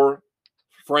 4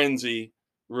 Frenzy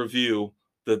review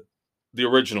that the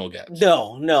original gets.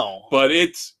 No. But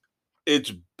it's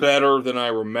better than I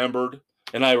remembered,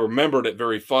 and I remembered it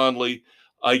very fondly.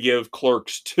 I give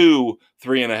Clerks 2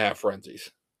 3.5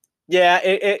 Frenzies. Yeah,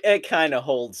 it kind of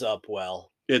holds up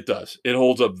well. It does. It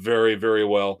holds up very, very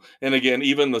well. And again,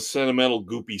 even the sentimental,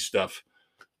 goopy stuff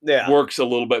works a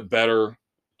little bit better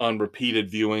on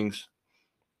repeated viewings.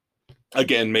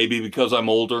 Again, maybe because I'm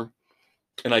older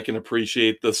and I can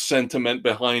appreciate the sentiment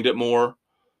behind it more.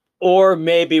 Or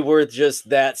maybe we're just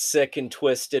that sick and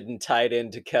twisted and tied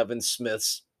into Kevin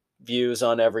Smith's views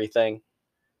on everything.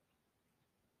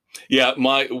 Yeah,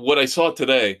 what I saw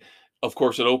today, of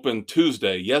course, it opened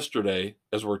yesterday,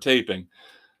 as we're taping.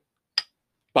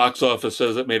 Box office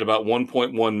says it made about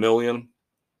 1.1 million.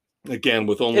 Again,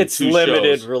 with only 2 shows. It's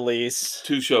limited release.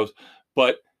 2 shows.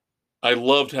 But I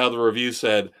loved how the review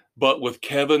said, but with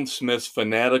Kevin Smith's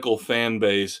fanatical fan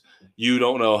base, you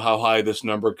don't know how high this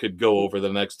number could go over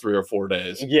the next 3 or 4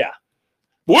 days. Yeah.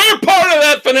 We're part of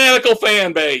that fanatical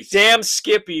fan base. Damn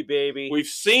Skippy, baby. We've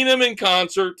seen him in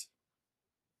concert.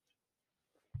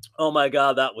 Oh my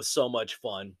God, that was so much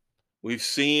fun. We've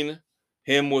seen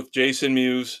him with Jason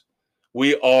Mewes.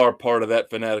 We are part of that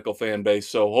fanatical fan base.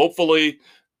 So hopefully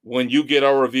when you get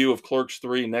our review of Clerks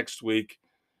 3 next week,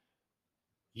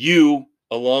 you,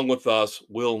 along with us,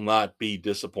 will not be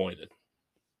disappointed.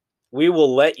 We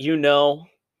will let you know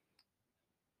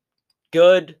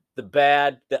good, the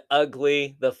bad, the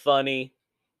ugly, the funny.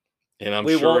 And I'm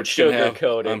we sure won't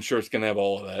sugarcoat it. I'm sure it's going to have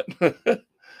all of that.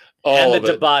 All and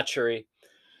the debauchery.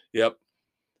 Yep.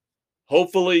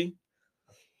 Hopefully,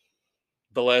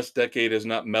 the last decade has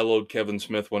not mellowed Kevin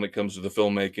Smith when it comes to the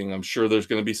filmmaking. I'm sure there's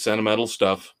going to be sentimental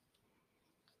stuff.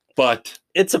 But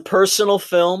it's a personal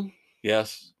film.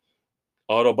 Yes.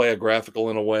 Autobiographical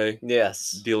in a way.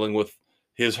 Yes. Dealing with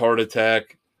his heart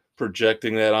attack,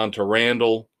 projecting that onto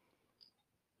Randall.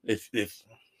 If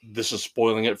this is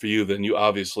spoiling it for you, then you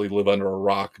obviously live under a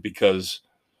rock, because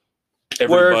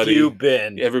where have you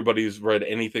been? Everybody who's read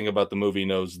anything about the movie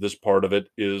knows this part of it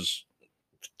is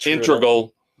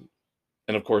integral.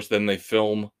 And of course, then they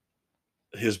film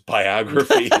his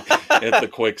biography at the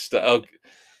quick stuff.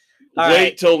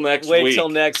 Wait till next week. Wait till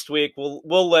next week.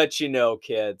 We'll let you know,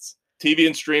 kids. TV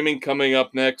and streaming coming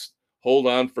up next. Hold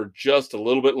on for just a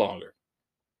little bit longer.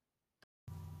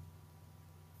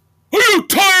 Are you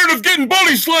tired of getting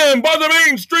body slammed by the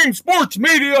mainstream sports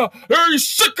media? Are you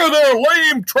sick of their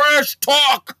lame trash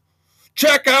talk?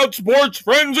 Check out Sports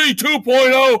Frenzy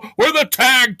 2.0 with a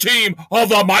tag team of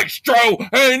the Maestro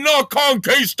and the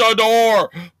Conquistador.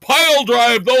 Pile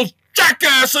drive those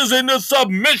jackasses into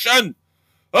submission.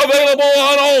 Available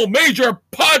on all major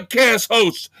podcast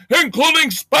hosts, including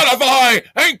Spotify,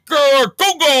 Anchor,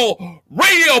 Google,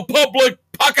 Radio Public,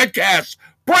 Pocket Cast,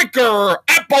 Breaker,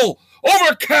 Apple,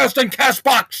 Overcast, and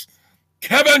CastBox.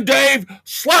 Kevin Dave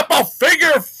slap a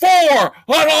figure 4 on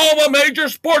all the major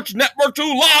sports networks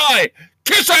who lie,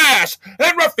 kiss ass,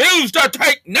 and refuse to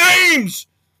take names.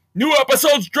 New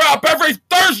episodes drop every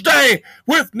Thursday,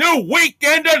 with new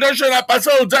weekend edition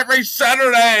episodes every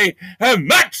Saturday. And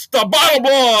that's the bottom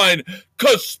line,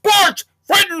 'cause Sports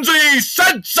Frenzy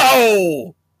said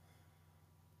so.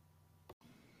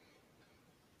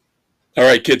 All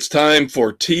right, kids, time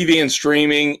for TV and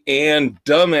streaming and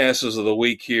dumbasses of the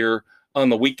week here on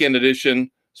the weekend edition,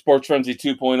 Sports Frenzy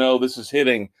 2.0. This is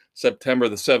hitting September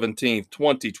the 17th,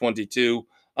 2022.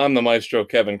 I'm the Maestro,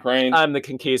 Kevin Crane. I'm the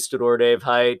Conquistador, Dave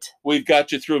Height. We've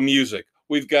got you through music.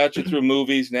 We've got you through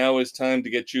movies. Now it's time to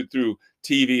get you through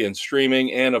TV and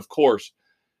streaming. And of course,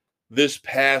 this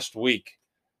past week,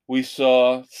 we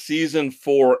saw season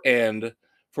 4 end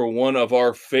for one of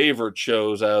our favorite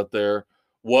shows out there,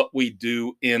 What We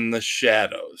Do in the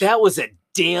Shadows. That was a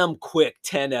damn quick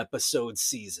 10-episode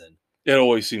season. It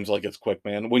always seems like it's quick,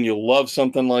 man. When you love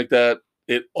something like that,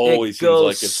 it always seems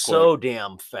like it's so quick.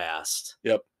 Damn fast.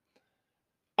 Yep.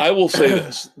 I will say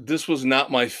this. This was not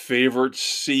my favorite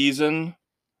season,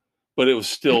 but it was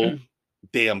still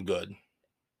damn good.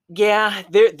 Yeah,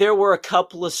 there were a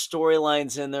couple of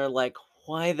storylines in there like,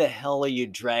 why the hell are you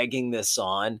dragging this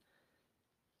on?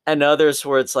 And others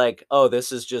where it's like, oh,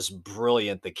 this is just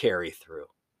brilliant to carry through.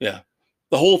 Yeah.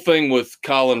 The whole thing with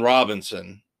Colin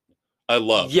Robinson, I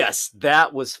love. Yes,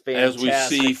 that was fantastic. As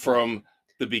we see from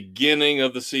the beginning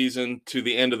of the season to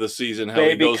the end of the season, how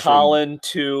Baby he goes Colin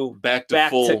to back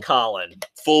to Colin.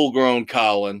 Full-grown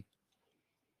Colin.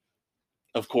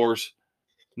 Of course,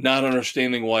 not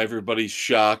understanding why everybody's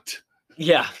shocked.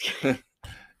 Yeah.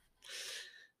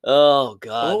 Oh,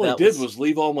 God. All I did was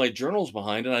leave all my journals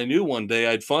behind, and I knew one day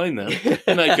I'd find them,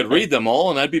 and I could read them all,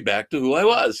 and I'd be back to who I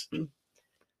was.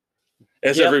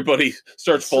 As everybody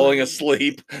starts falling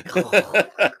asleep.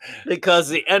 Because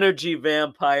the energy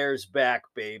vampire's back,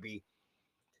 baby.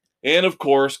 And, of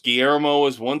course, Guillermo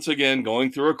is once again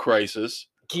going through a crisis.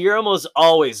 Guillermo's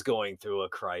always going through a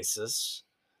crisis.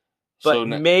 But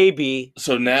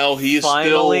So now he is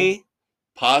finally, still,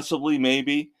 possibly,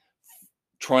 maybe,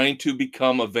 trying to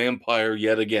become a vampire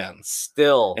yet again.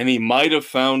 Still. And he might have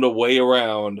found a way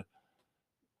around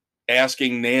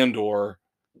asking Nandor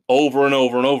over and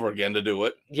over and over again to do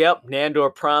it. Yep,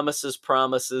 Nandor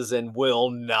promises, and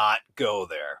will not go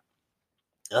there.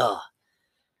 Ugh.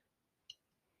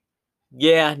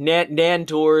 Yeah,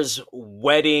 Nandor's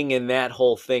wedding and that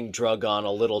whole thing drug on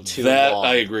a little too long. That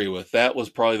I agree with. That was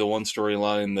probably the one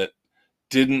storyline that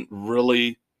didn't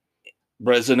really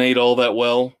resonate all that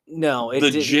well. No, the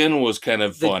Jinn was kind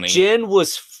of funny. The Jinn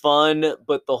was fun,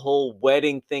 but the whole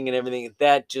wedding thing and everything,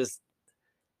 that just...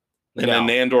 And then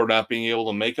Nandor not being able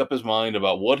to make up his mind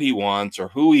about what he wants or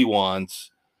who he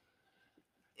wants.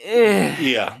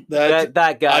 Yeah,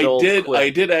 that got old quick. I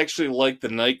did actually like the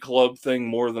nightclub thing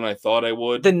more than I thought I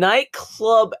would. The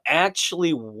nightclub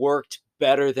actually worked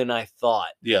better than I thought.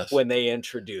 Yes, when they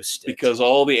introduced it, because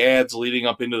all the ads leading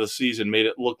up into the season made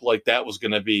it look like that was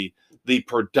going to be the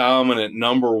predominant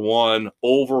number one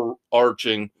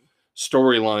overarching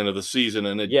storyline of the season,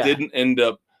 and it didn't end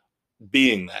up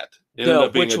being that. It ended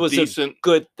up being which was decent, a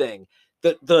good thing.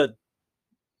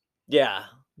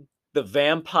 The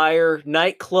vampire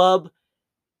nightclub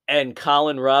and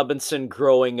Colin Robinson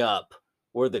growing up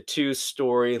were the two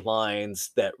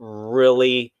storylines that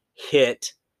really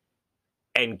hit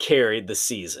and carried the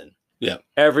season. Yeah.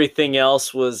 Everything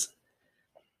else was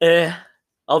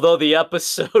although the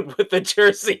episode with the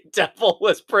Jersey Devil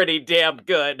was pretty damn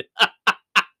good.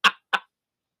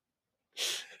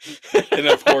 And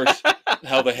of course,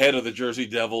 how the head of the Jersey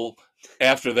Devil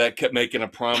after that kept making a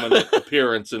prominent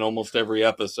appearance in almost every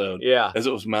episode. Yeah. As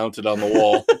it was mounted on the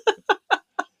wall.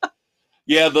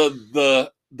 Yeah,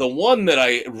 the one that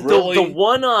I really... The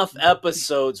one-off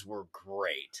episodes were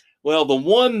great. Well, the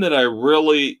one that I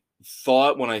really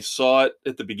thought when I saw it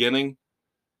at the beginning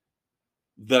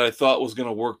that I thought was going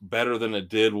to work better than it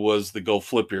did was the Go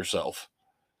Flip Yourself.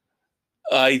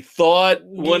 I thought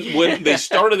when they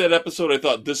started that episode, I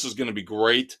thought this is going to be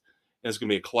great. And it's going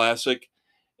to be a classic.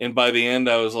 And by the end,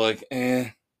 I was like,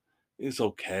 it's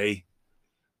okay.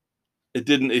 It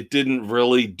didn't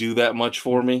really do that much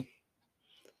for me.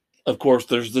 Of course,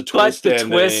 there's the twist ending.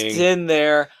 Twist in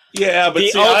there. Yeah, but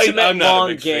I'm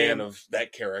not a big fan of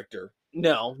that character.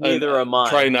 No, neither am I.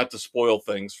 Try not to spoil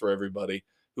things for everybody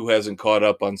who hasn't caught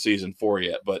up on season 4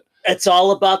 yet, but it's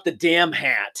all about the damn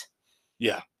hat.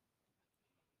 Yeah.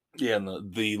 Yeah,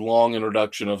 and the long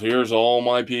introduction of here's all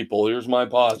my people, here's my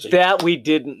posse. That we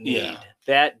didn't need. Yeah.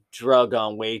 That drug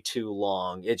on way too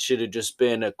long. It should have just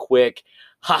been a quick,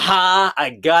 haha,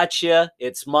 I gotcha,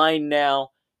 it's mine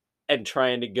now, and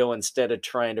trying to go instead of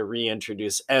trying to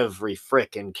reintroduce every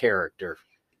frickin' character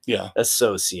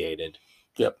associated.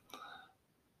 Yep.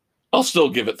 I'll still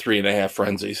give it 3.5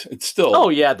 frenzies. It's still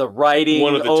the writing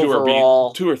one of the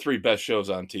overall, two or three best shows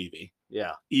on TV.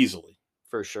 Yeah. Easily.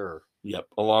 For sure. Yep.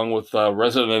 Along with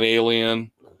Resident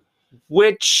Alien.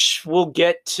 Which we'll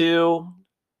get to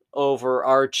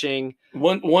overarching.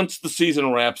 Once the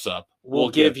season wraps up, we'll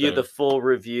give you the full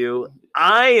review.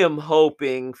 I am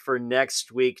hoping for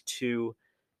next week to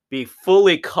be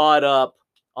fully caught up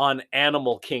on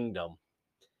Animal Kingdom,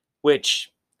 which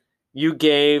you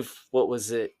gave, what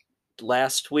was it,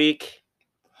 last week?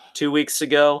 2 weeks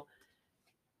ago?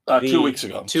 2 weeks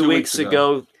ago. 2 weeks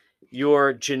ago.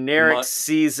 your generic My-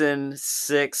 season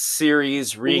 6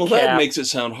 series recap. Well, that makes it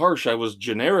sound harsh. I was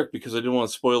generic because I didn't want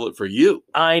to spoil it for you.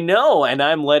 I know, and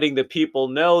I'm letting the people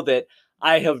know that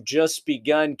I have just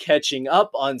begun catching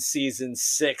up on season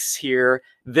 6 here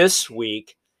this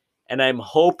week, and I'm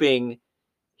hoping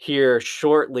here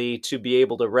shortly to be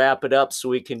able to wrap it up so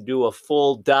we can do a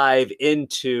full dive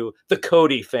into the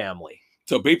Cody family.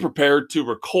 So be prepared to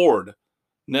record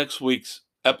next week's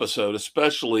episode,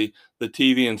 especially the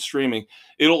TV and streaming.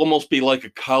 It'll almost be like a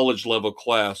college level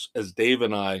class as Dave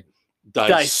and I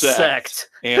dissect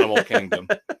Animal Kingdom.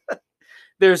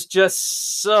 There's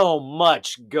just so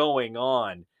much going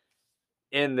on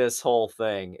in this whole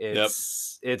thing.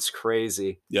 It's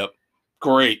crazy. Yep.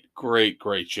 Great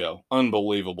show.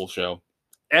 Unbelievable show.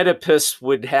 Oedipus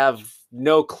would have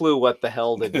no clue what the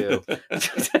hell to do.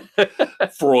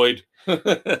 Freud.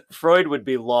 Freud would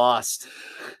be lost.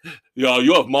 Yeah,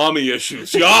 you have mommy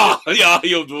issues. Yeah,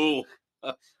 you do.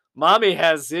 Mommy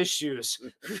has issues.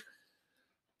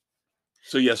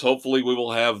 So yes, hopefully we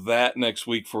will have that next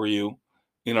week for you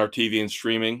in our TV and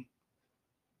streaming.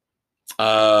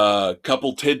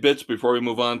 Couple tidbits before we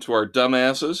move on to our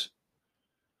dumbasses.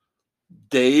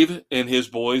 Dave and his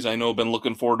boys, I know, have been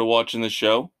looking forward to watching this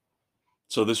show.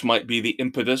 So this might be the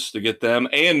impetus to get them,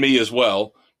 and me as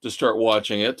well, to start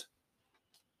watching it.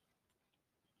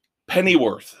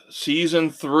 Pennyworth, Season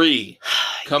 3,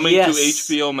 coming to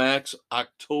HBO Max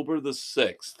October the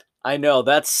 6th. I know,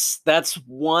 that's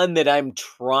one that I'm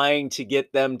trying to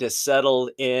get them to settle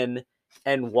in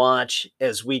and watch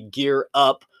as we gear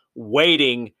up,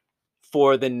 waiting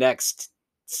for the next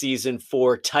Season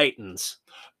 4 Titans.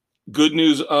 Good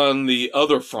news on the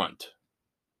other front.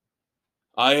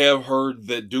 I have heard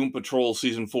that Doom Patrol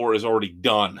Season 4 is already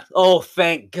done. Oh,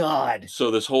 thank God. So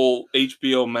this whole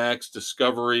HBO Max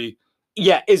Discovery...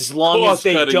 Yeah, as long as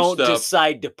they don't stuff,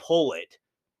 decide to pull it.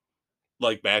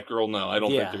 Like Batgirl, no, I don't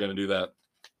think they're going to do that.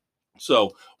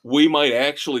 So we might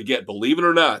actually get, believe it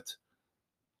or not,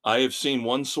 I have seen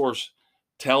one source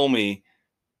tell me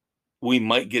we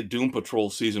might get Doom Patrol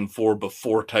Season 4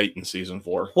 before Titan Season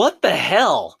 4. What the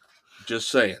hell? Just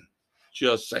saying.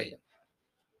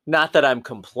 Not that I'm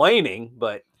complaining,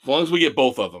 but... As long as we get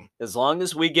both of them. As long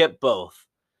as we get both.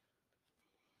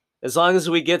 As long as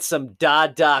we get some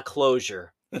da-da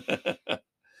closure.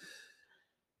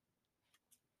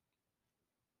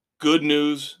 Good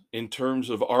news in terms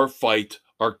of our fight,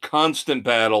 our constant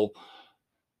battle,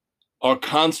 our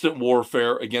constant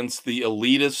warfare against the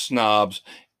elitist snobs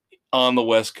on the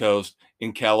West Coast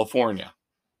in California.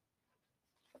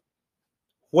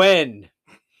 When?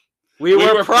 We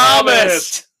were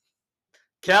promised!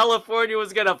 California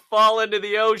was going to fall into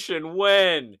the ocean.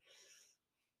 When?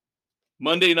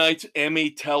 Monday night's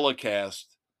Emmy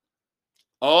telecast.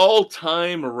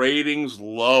 All-time ratings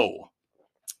low.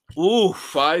 Ooh.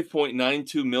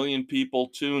 5.92 million people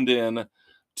tuned in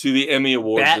to the Emmy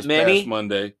Awards past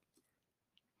Monday.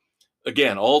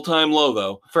 Again, all-time low,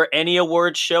 though. For any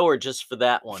award show or just for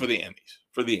that one? For the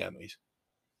Emmys.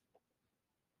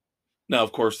 Now,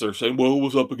 of course, they're saying, well, it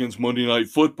was up against Monday Night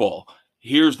Football.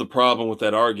 Here's the problem with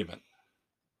that argument.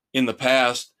 In the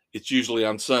past, it's usually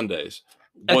on Sundays.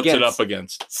 What's it up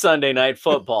against? Sunday Night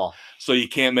Football. So you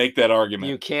can't make that argument.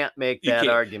 You can't make that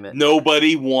argument.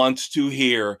 Nobody wants to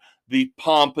hear the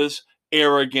pompous,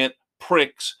 arrogant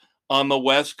pricks on the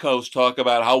West Coast talk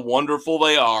about how wonderful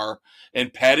they are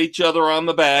and pat each other on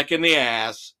the back and the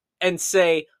ass. And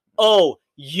say, oh,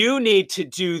 you need to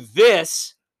do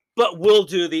this, but we'll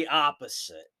do the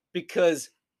opposite because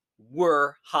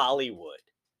we're Hollywood.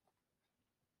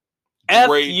 F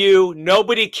you,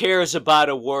 nobody cares about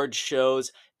award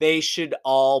shows. They should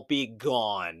all be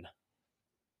gone.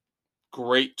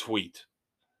 Great tweet.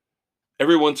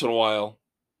 Every once in a while,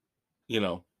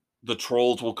 the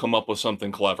trolls will come up with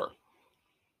something clever.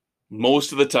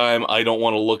 Most of the time, I don't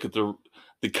want to look at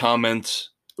the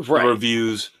comments, the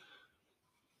reviews,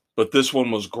 but this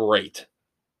one was great.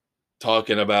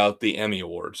 Talking about the Emmy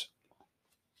Awards.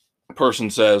 A person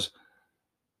says,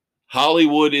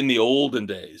 Hollywood in the olden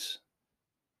days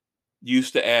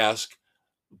used to ask,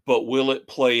 but will it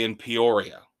play in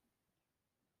Peoria?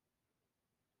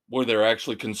 Where they're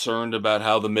actually concerned about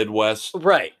how the Midwest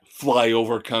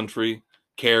flyover country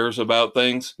cares about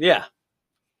things. Yeah.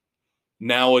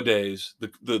 Nowadays,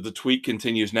 the tweet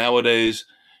continues, nowadays,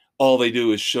 all they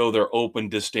do is show their open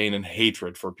disdain and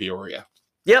hatred for Peoria.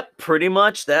 Yep, pretty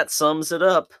much. That sums it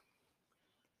up.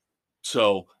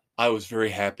 So I was very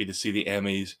happy to see the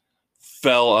Emmys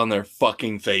fell on their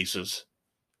fucking faces.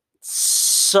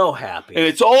 So happy. And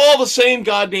it's all the same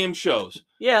goddamn shows.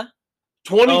 Yeah.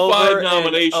 25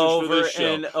 nominations for this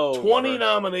show. 20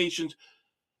 nominations.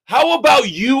 How about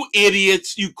you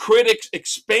idiots, you critics,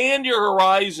 expand your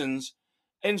horizons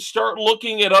and start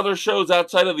looking at other shows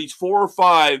outside of these 4 or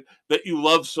 5 that you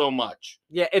love so much?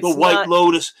 Yeah, it's The White not...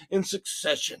 Lotus and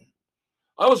Succession.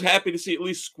 I was happy to see at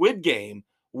least Squid Game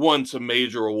won some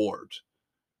major awards.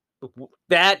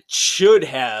 That should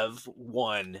have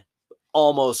won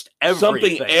almost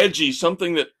everything. Something edgy,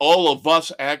 something that all of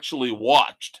us actually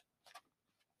watched.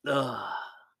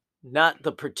 Not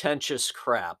the pretentious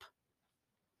crap.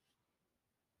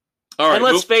 All right, and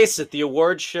let's face it, the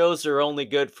award shows are only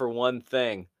good for one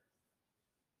thing.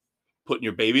 Putting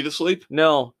your baby to sleep?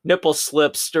 No, nipple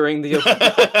slips during the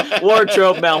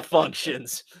wardrobe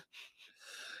malfunctions.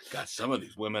 God, some of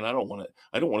these women, I don't want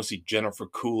to see Jennifer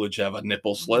Coolidge have a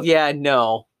nipple slip. Yeah,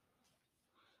 no.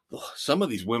 Some of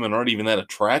these women aren't even that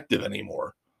attractive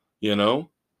anymore, you know?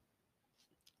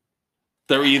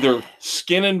 They're either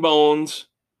skin and bones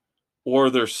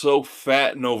or they're so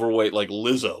fat and overweight like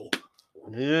Lizzo.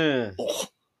 Yeah. Oh,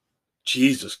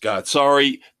 Jesus God.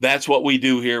 Sorry, that's what we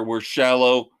do here. We're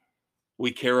shallow.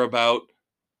 We care about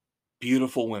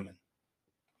beautiful women.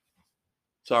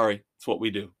 Sorry, it's what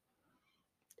we do.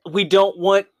 We don't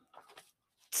want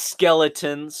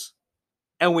skeletons,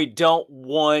 and we don't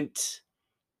want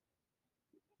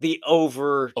the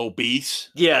obese.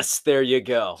 Yes, there you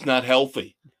go. It's not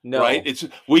healthy. No. Right?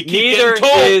 We keep Neither getting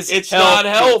told is it's healthy. not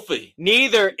healthy.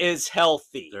 Neither is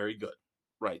healthy. Very good.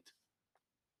 Right.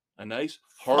 A nice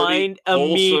hearty, find a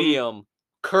wholesome, medium.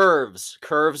 Curves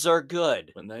are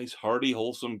good. A nice hearty,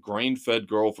 wholesome, grain-fed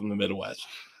girl from the Midwest.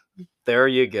 There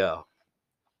you go.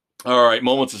 All right,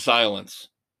 moments of silence.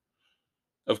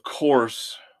 Of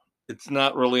course, it's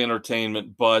not really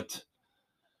entertainment, but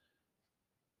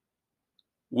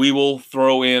we will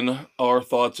throw in our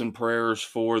thoughts and prayers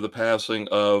for the passing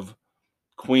of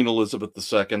Queen Elizabeth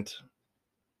II.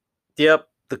 Yep,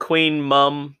 the Queen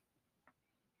Mum.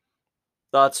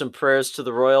 Thoughts and prayers to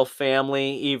the royal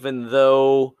family, even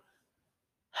though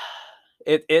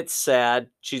it's sad.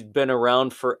 She's been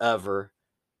around forever.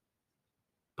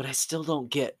 But I still don't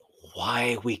get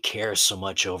why we care so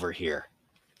much over here.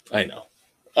 I know.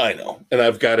 And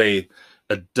I've got a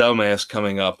dumbass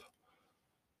coming up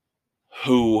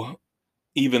who,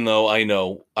 even though I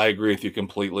know, I agree with you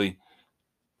completely,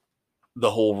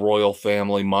 the whole royal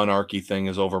family monarchy thing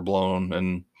is overblown,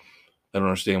 and I don't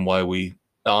understand why we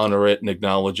honor it and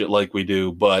acknowledge it like we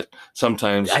do, but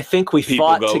sometimes I think we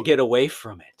fought to get away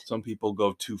from it. Some people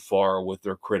go too far with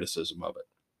their criticism of it.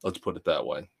 Let's put it that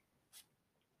way.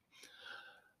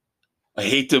 I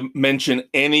hate to mention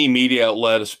any media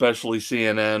outlet, especially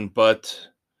CNN, but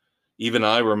even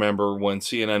I remember when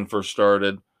CNN first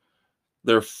started,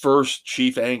 their first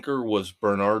chief anchor was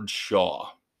Bernard Shaw.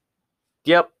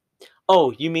 Yep.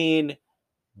 Oh, you mean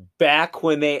back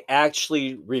when they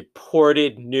actually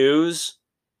reported news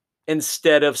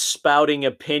instead of spouting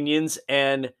opinions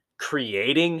and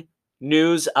creating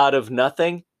news out of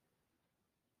nothing?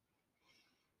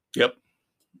 Yep.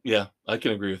 Yeah, I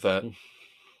can agree with that.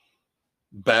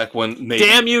 Back when they...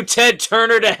 Damn you, Ted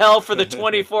Turner, to hell for the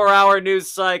 24-hour news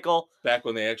cycle. Back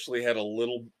when they actually had a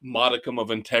little modicum of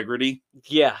integrity.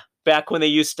 Yeah, back when they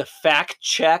used to fact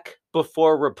check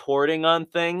before reporting on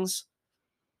things.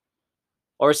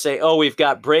 Or say, oh, we've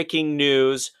got breaking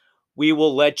news. We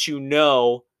will let you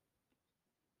know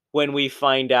when we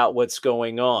find out what's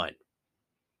going on.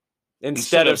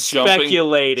 Instead of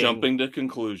speculating. Jumping to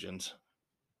conclusions.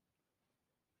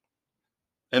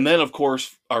 And then, of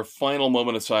course, our final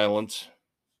moment of silence.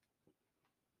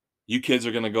 You kids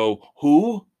are going to go,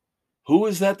 who? Who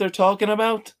is that they're talking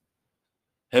about?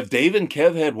 Have Dave and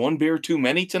Kev had one beer too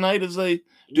many tonight as they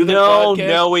do their podcast?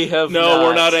 No, we have not. No,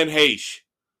 we're not in Haish.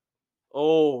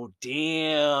 Oh,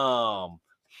 damn.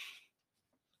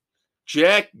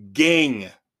 Jack Ging.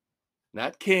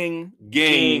 Not King.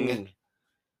 Ging.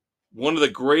 One of the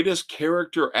greatest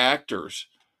character actors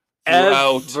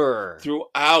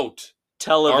throughout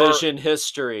television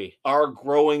history. Our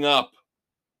growing up.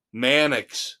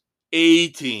 Mannix.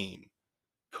 A-Team.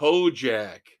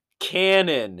 Kojak.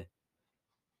 Cannon.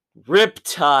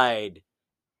 Riptide.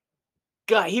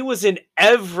 God, he was in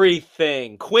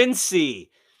everything.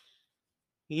 Quincy.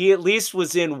 He at least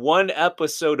was in one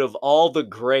episode of All the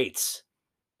Greats.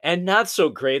 And not so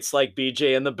greats like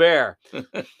BJ and the Bear.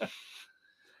 But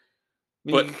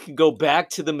you can go back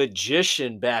to The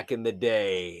Magician back in the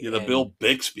day. Yeah, the Bill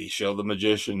Bixby Show, The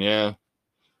Magician, yeah.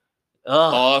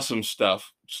 Awesome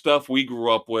stuff. Stuff we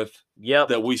grew up with. Yep.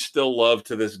 That we still love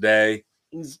to this day.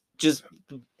 Just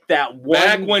that one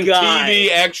back when guy. TV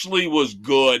actually was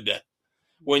good.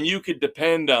 When you could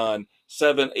depend on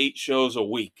 7-8 shows a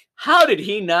week. How did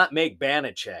he not make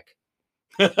Banachek?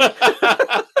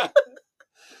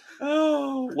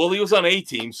 Well, he was on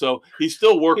A-Team, so he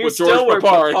still worked He with still George worked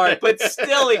with Peppard. Peppard, but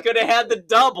still, he could have had the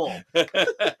double.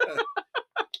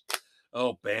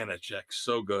 Oh, Banachek,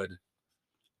 so good.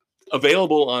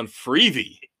 Available on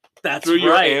Freevee. That's through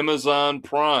your right. Amazon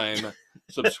Prime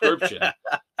subscription.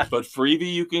 But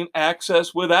Freevee you can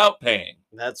access without paying.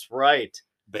 That's right.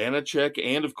 Banachek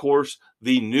and, of course,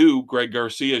 the new Greg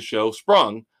Garcia show,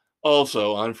 Sprung,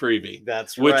 also on Freevee.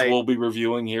 That's which right. we'll be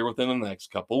reviewing here within the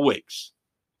next couple weeks.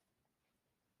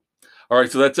 All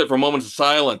right, so that's it for Moments of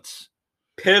Silence.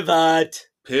 Pivot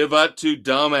to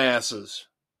dumbasses.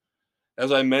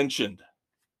 As I mentioned,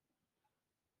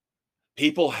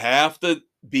 people have to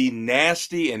be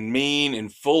nasty and mean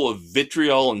and full of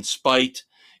vitriol and spite,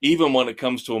 even when it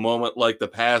comes to a moment like the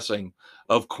passing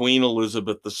of Queen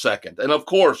Elizabeth II. And of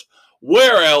course,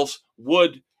 where else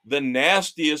would the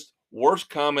nastiest, worst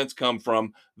comments come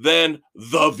from than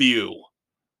The View?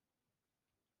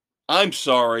 I'm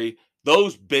sorry,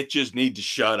 those bitches need to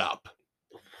shut up.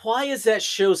 Why is that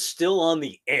show still on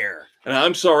the air? And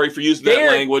I'm sorry for using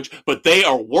that language, but they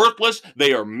are worthless,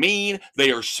 they are mean,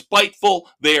 they are spiteful,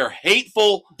 they are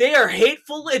hateful. They are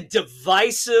hateful and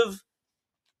divisive,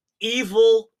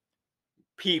 evil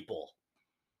people.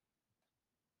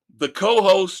 The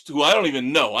co-host, who I don't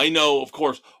even know, I know, of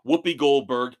course, Whoopi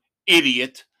Goldberg,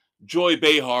 idiot. Joy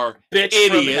Behar, bitch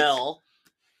idiot. from hell.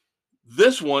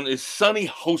 This one is Sunny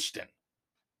Hostin.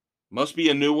 Must be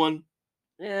a new one.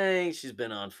 Hey, she's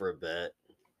been on for a bit.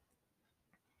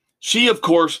 She, of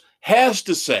course, has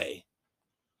to say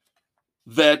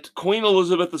that Queen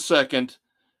Elizabeth II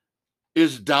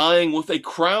is dying with a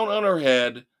crown on her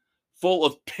head full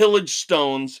of pillaged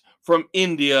stones from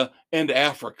India and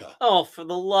Africa. Oh, for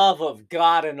the love of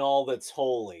God and all that's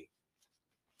holy.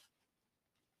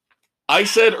 I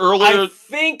said earlier... I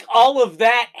think all of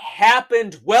that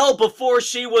happened well before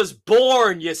she was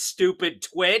born, you stupid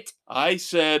twit. I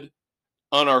said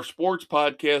on our sports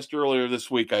podcast earlier this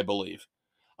week, I believe,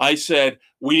 I said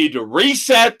we need to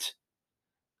reset,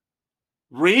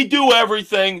 redo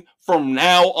everything from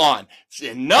now on. It's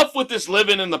enough with this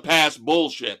living in the past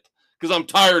bullshit, because I'm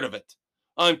tired of it.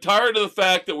 I'm tired of the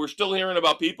fact that we're still hearing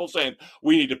about people saying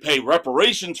we need to pay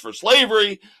reparations for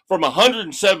slavery from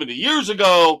 170 years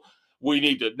ago. We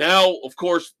need to now, of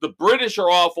course, the British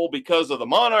are awful because of the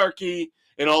monarchy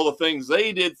and all the things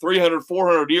they did 300,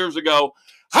 400 years ago.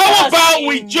 How about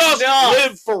we just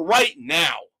live for right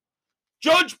now?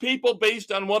 Judge people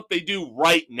based on what they do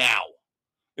right now.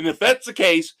 And if that's the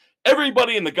case,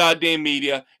 everybody in the goddamn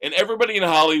media and everybody in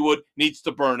Hollywood needs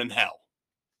to burn in hell.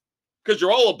 Because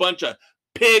you're all a bunch of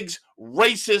pigs,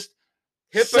 racist,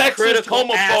 sexist,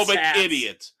 homophobic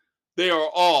idiots. They are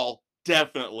all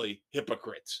definitely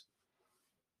hypocrites.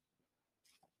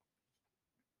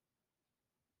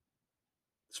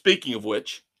 Speaking of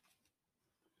which,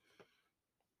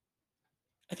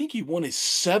 I think he won his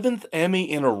 7th Emmy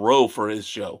in a row for his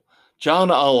show. John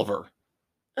Oliver.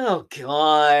 Oh,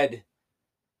 God.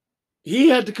 He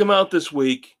had to come out this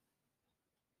week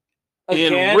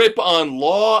and rip on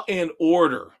Law and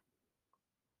Order,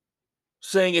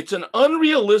 saying it's an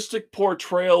unrealistic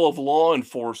portrayal of law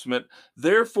enforcement,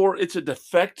 therefore it's a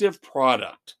defective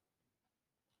product.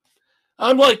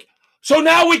 I'm like, so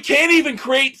now we can't even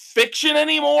create fiction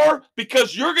anymore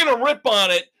because you're going to rip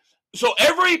on it. So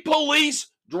every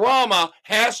police drama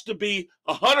has to be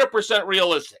 100%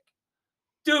 realistic.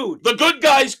 Dude, the good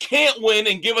guys can't win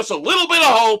and give us a little bit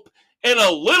of hope and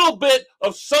a little bit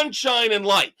of sunshine and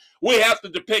light. We have to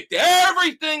depict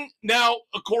everything now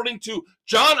according to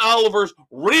John Oliver's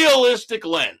realistic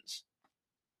lens.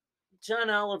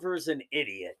 John Oliver's an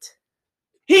idiot.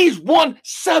 He's won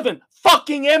 7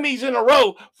 fucking Emmys in a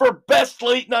row for Best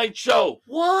Late Night Show.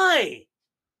 Why?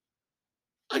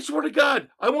 I swear to God,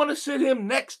 I want to sit him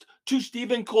next to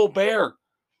Stephen Colbert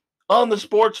on the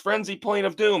Sports Frenzy Plane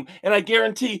of Doom. And I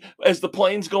guarantee as the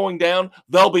plane's going down,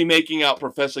 they'll be making out,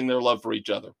 professing their love for each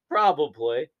other.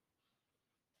 Probably.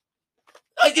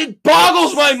 It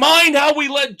boggles my mind how we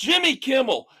let Jimmy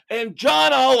Kimmel and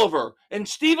John Oliver and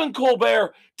Stephen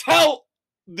Colbert tell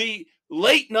the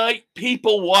late night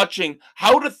people watching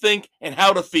how to think and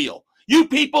how to feel. You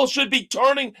people should be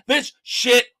turning this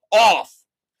shit off.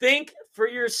 Think for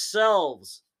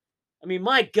yourselves. I mean,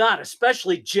 my God,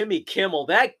 especially Jimmy Kimmel.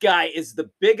 That guy is the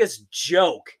biggest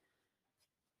joke.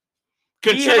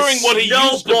 Considering what he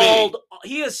used to be.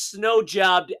 He has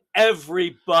snow-jobbed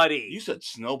everybody. You said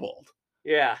snowballed.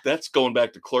 Yeah. That's going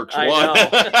back to Clerks 1.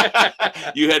 I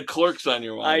know. You had Clerks on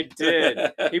your mind. I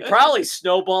did. He probably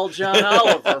snowballed John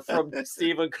Oliver from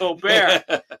Stephen Colbert.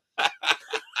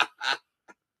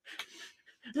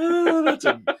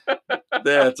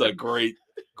 That's a great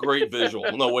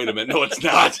visual. No, wait a minute. No, it's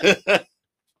not.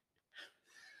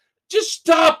 Just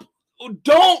stop.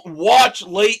 Don't watch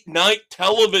late night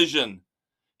television.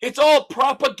 It's all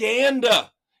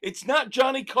propaganda. It's not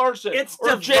Johnny Carson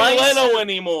or Jay Leno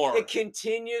anymore. It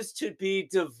continues to be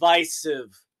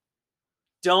divisive.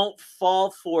 Don't fall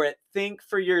for it. Think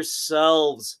for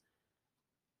yourselves.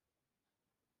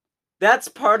 That's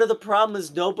part of the problem,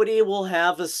 is nobody will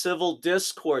have a civil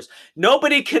discourse.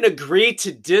 Nobody can agree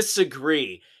to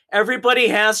disagree. Everybody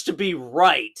has to be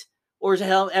right, or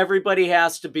everybody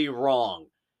has to be wrong.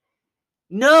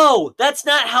 No, that's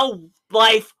not how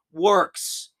life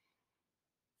works.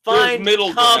 Find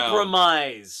middle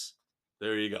compromise.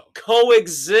 Ground. There you go.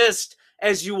 Coexist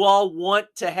as you all want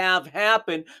to have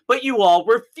happen, but you all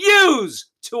refuse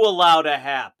to allow to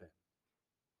happen.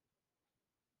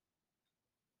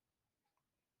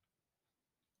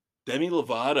 Demi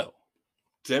Lovato.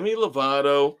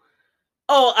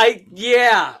 Oh,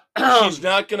 yeah. She's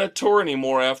not going to tour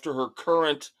anymore after her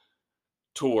current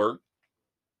tour.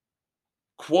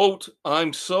 Quote,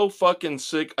 I'm so fucking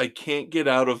sick, I can't get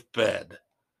out of bed.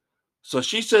 So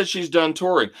she says she's done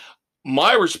touring.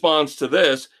 My response to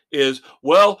this is,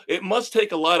 well, it must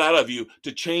take a lot out of you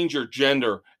to change your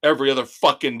gender every other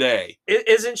fucking day.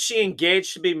 Isn't she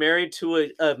engaged to be married to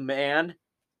a man?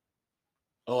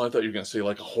 Oh, I thought you were going to say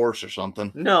like a horse or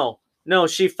something. No,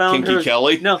 she found Kinky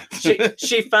Kelly? No,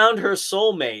 she found her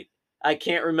soulmate. I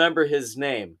can't remember his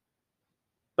name.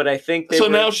 But I think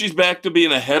now she's back to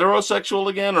being a heterosexual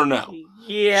again, or no?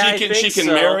 Yeah, she can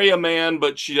marry a man,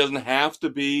 but she doesn't have to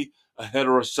be a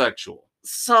heterosexual.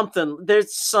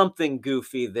 There's something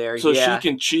goofy there. So she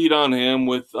can cheat on him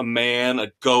with a man,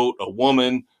 a goat, a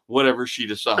woman, whatever she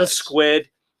decides. A squid.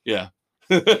 Yeah.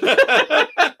 The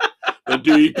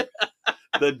deep.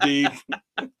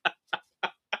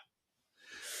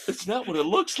 It's not what it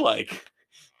looks like.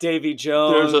 Davy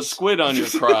Jones. There's a squid on your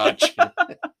crotch.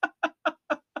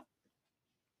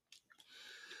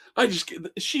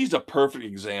 She's a perfect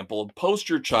example.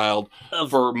 Poster child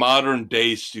for modern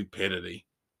day stupidity.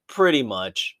 Pretty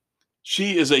much.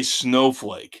 She is a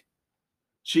snowflake.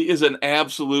 She is an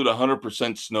absolute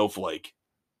 100% snowflake.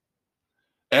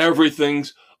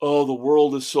 Everything's, the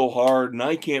world is so hard and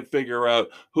I can't figure out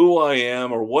who I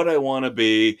am or what I want to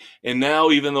be. And now,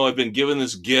 even though I've been given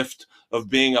this gift of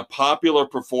being a popular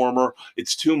performer,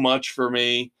 it's too much for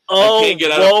me. I can't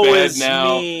get out of bed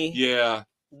now. Me. Yeah.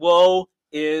 Woe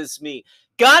is me.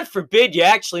 God forbid you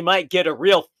actually might get a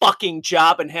real fucking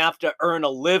job and have to earn a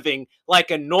living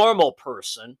like a normal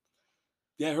person.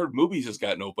 Yeah, I heard movies has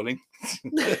got an opening.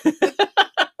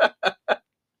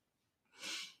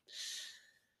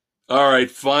 All right,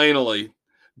 finally.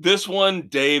 This one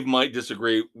Dave might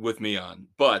disagree with me on,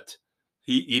 but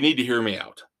you need to hear me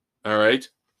out. All right?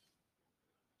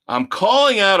 I'm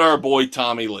calling out our boy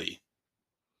Tommy Lee.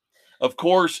 Of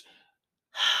course,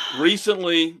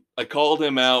 recently I called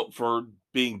him out for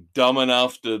being dumb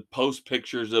enough to post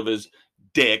pictures of his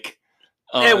dick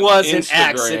on it wasn't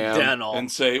Instagram accidental.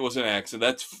 And say it was an accident.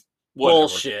 That's whatever.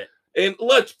 Bullshit. And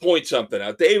let's point something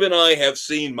out. Dave and I have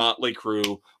seen Motley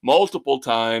Crue multiple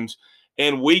times,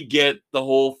 and we get the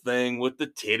whole thing with the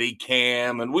titty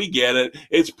cam, and we get it.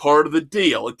 It's part of the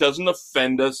deal. It doesn't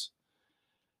offend us.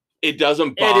 It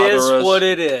doesn't bother us. It is what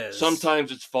it is.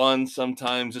 Sometimes it's fun.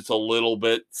 Sometimes it's a little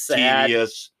bit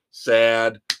tedious,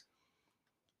 sad.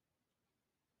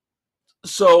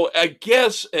 So I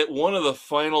guess at one of the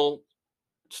final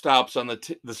stops on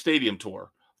the stadium tour,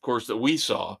 of course, that we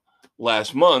saw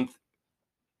last month,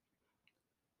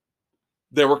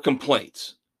 there were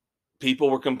complaints. People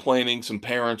were complaining. Some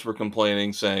parents were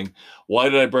complaining, saying, why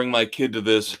did I bring my kid to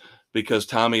this? Because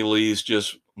Tommy Lee's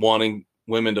just wanting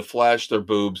women to flash their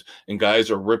boobs, and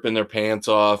guys are ripping their pants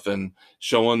off and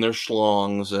showing their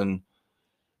schlongs. And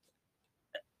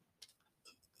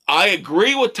I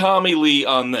agree with Tommy Lee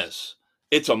on this.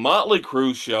 It's a Motley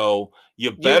Crue show.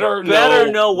 You better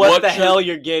know what the hell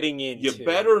you're getting into. You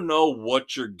better know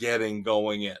what you're getting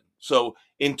going in. So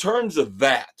in terms of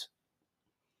that,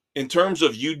 in terms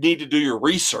of you need to do your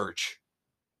research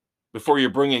before you're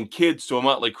bringing kids to a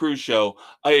Motley Crue show,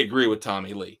 I agree with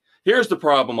Tommy Lee. Here's the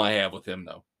problem I have with him,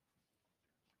 though.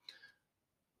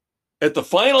 At the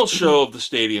final show of the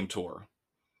stadium tour,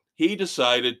 he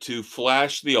decided to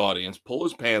flash the audience, pull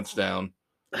his pants down,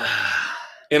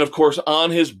 and of course,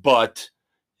 on his butt,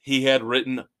 he had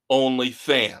written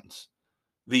OnlyFans,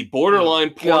 the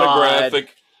borderline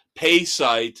pornographic pay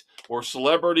site where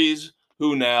celebrities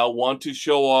who now want to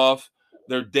show off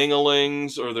their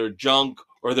dingalings or their junk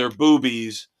or their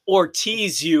boobies, or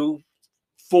tease you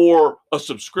for a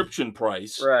subscription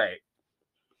price. Right.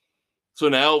 So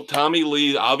now Tommy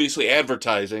Lee obviously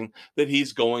advertising that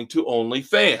he's going to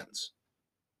OnlyFans.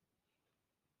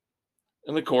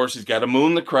 And of course, he's got to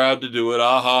moon the crowd to do it.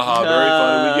 Ah, ha, ha. Very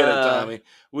funny. We get it, Tommy.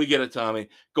 We get it, Tommy.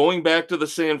 Going back to the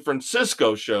San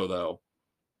Francisco show, though,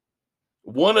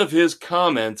 one of his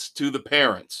comments to the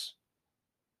parents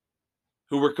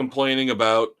who were complaining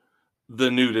about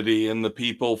the nudity and the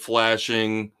people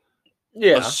flashing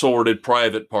assorted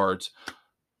private parts.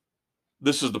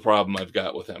 This is the problem I've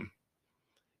got with him.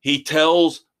 He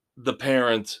tells the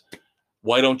parents,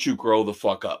 why don't you grow the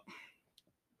fuck up?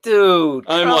 Dude,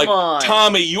 I'm come like, on.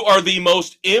 Tommy, you are the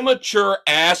most immature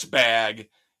ass bag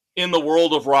in the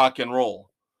world of rock and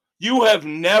roll. You have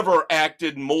never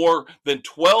acted more than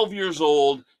 12 years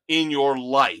old in your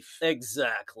life.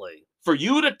 Exactly. For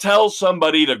you to tell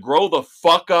somebody to grow the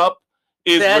fuck up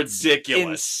is That's ridiculous.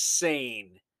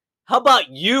 Insane. How about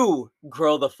you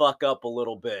grow the fuck up a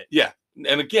little bit? Yeah.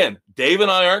 And again, Dave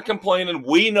and I aren't complaining.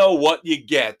 We know what you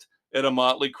get at a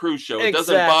Motley Crue show. It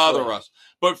doesn't bother us.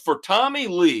 But for Tommy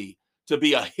Lee to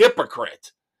be a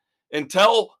hypocrite and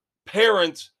tell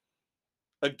parents,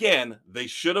 again, they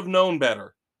should have known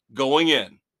better going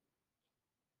in.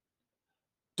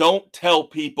 Don't tell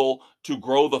people to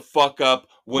grow the fuck up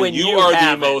when you are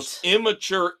the most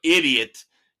immature idiot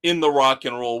in the rock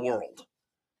and roll world.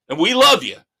 And we love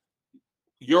you.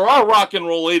 You're our rock and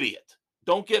roll idiot.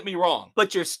 Don't get me wrong.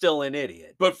 But you're still an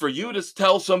idiot. But for you to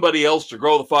tell somebody else to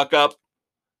grow the fuck up,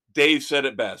 Dave said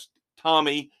it best.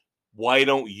 Tommy, why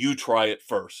don't you try it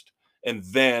first and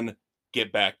then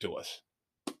get back to us?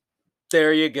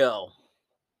 There you go.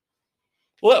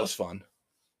 Well, that was fun.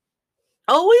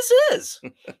 Always is.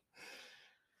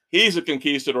 He's a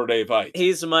conquistador, Dave Height.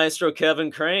 He's a maestro, Kevin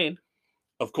Crane.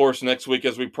 Of course, next week,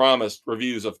 as we promised,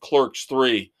 reviews of Clerks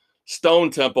 3,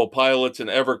 Stone Temple Pilots, and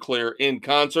Everclear in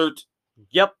concert.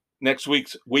 Yep. Next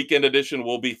week's weekend edition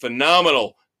will be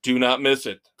phenomenal. Do not miss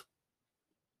it.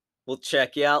 We'll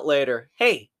check you out later.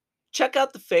 Hey, check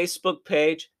out the Facebook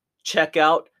page. Check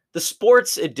out the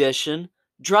sports edition.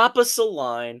 Drop us a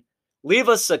line. Leave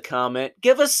us a comment.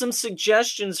 Give us some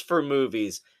suggestions for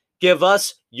movies. Give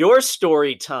us your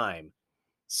story time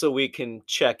so we can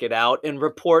check it out and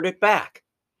report it back.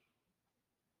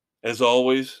 As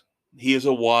always, he is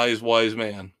a wise, wise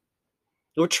man.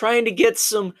 We're trying to get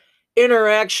some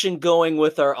interaction going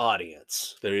with our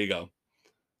audience. There you go.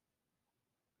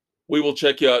 We will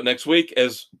check you out next week.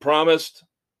 As promised,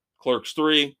 Clerks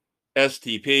 3,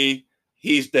 STP.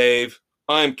 He's Dave.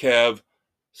 I'm Kev.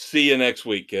 See you next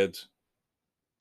week, kids.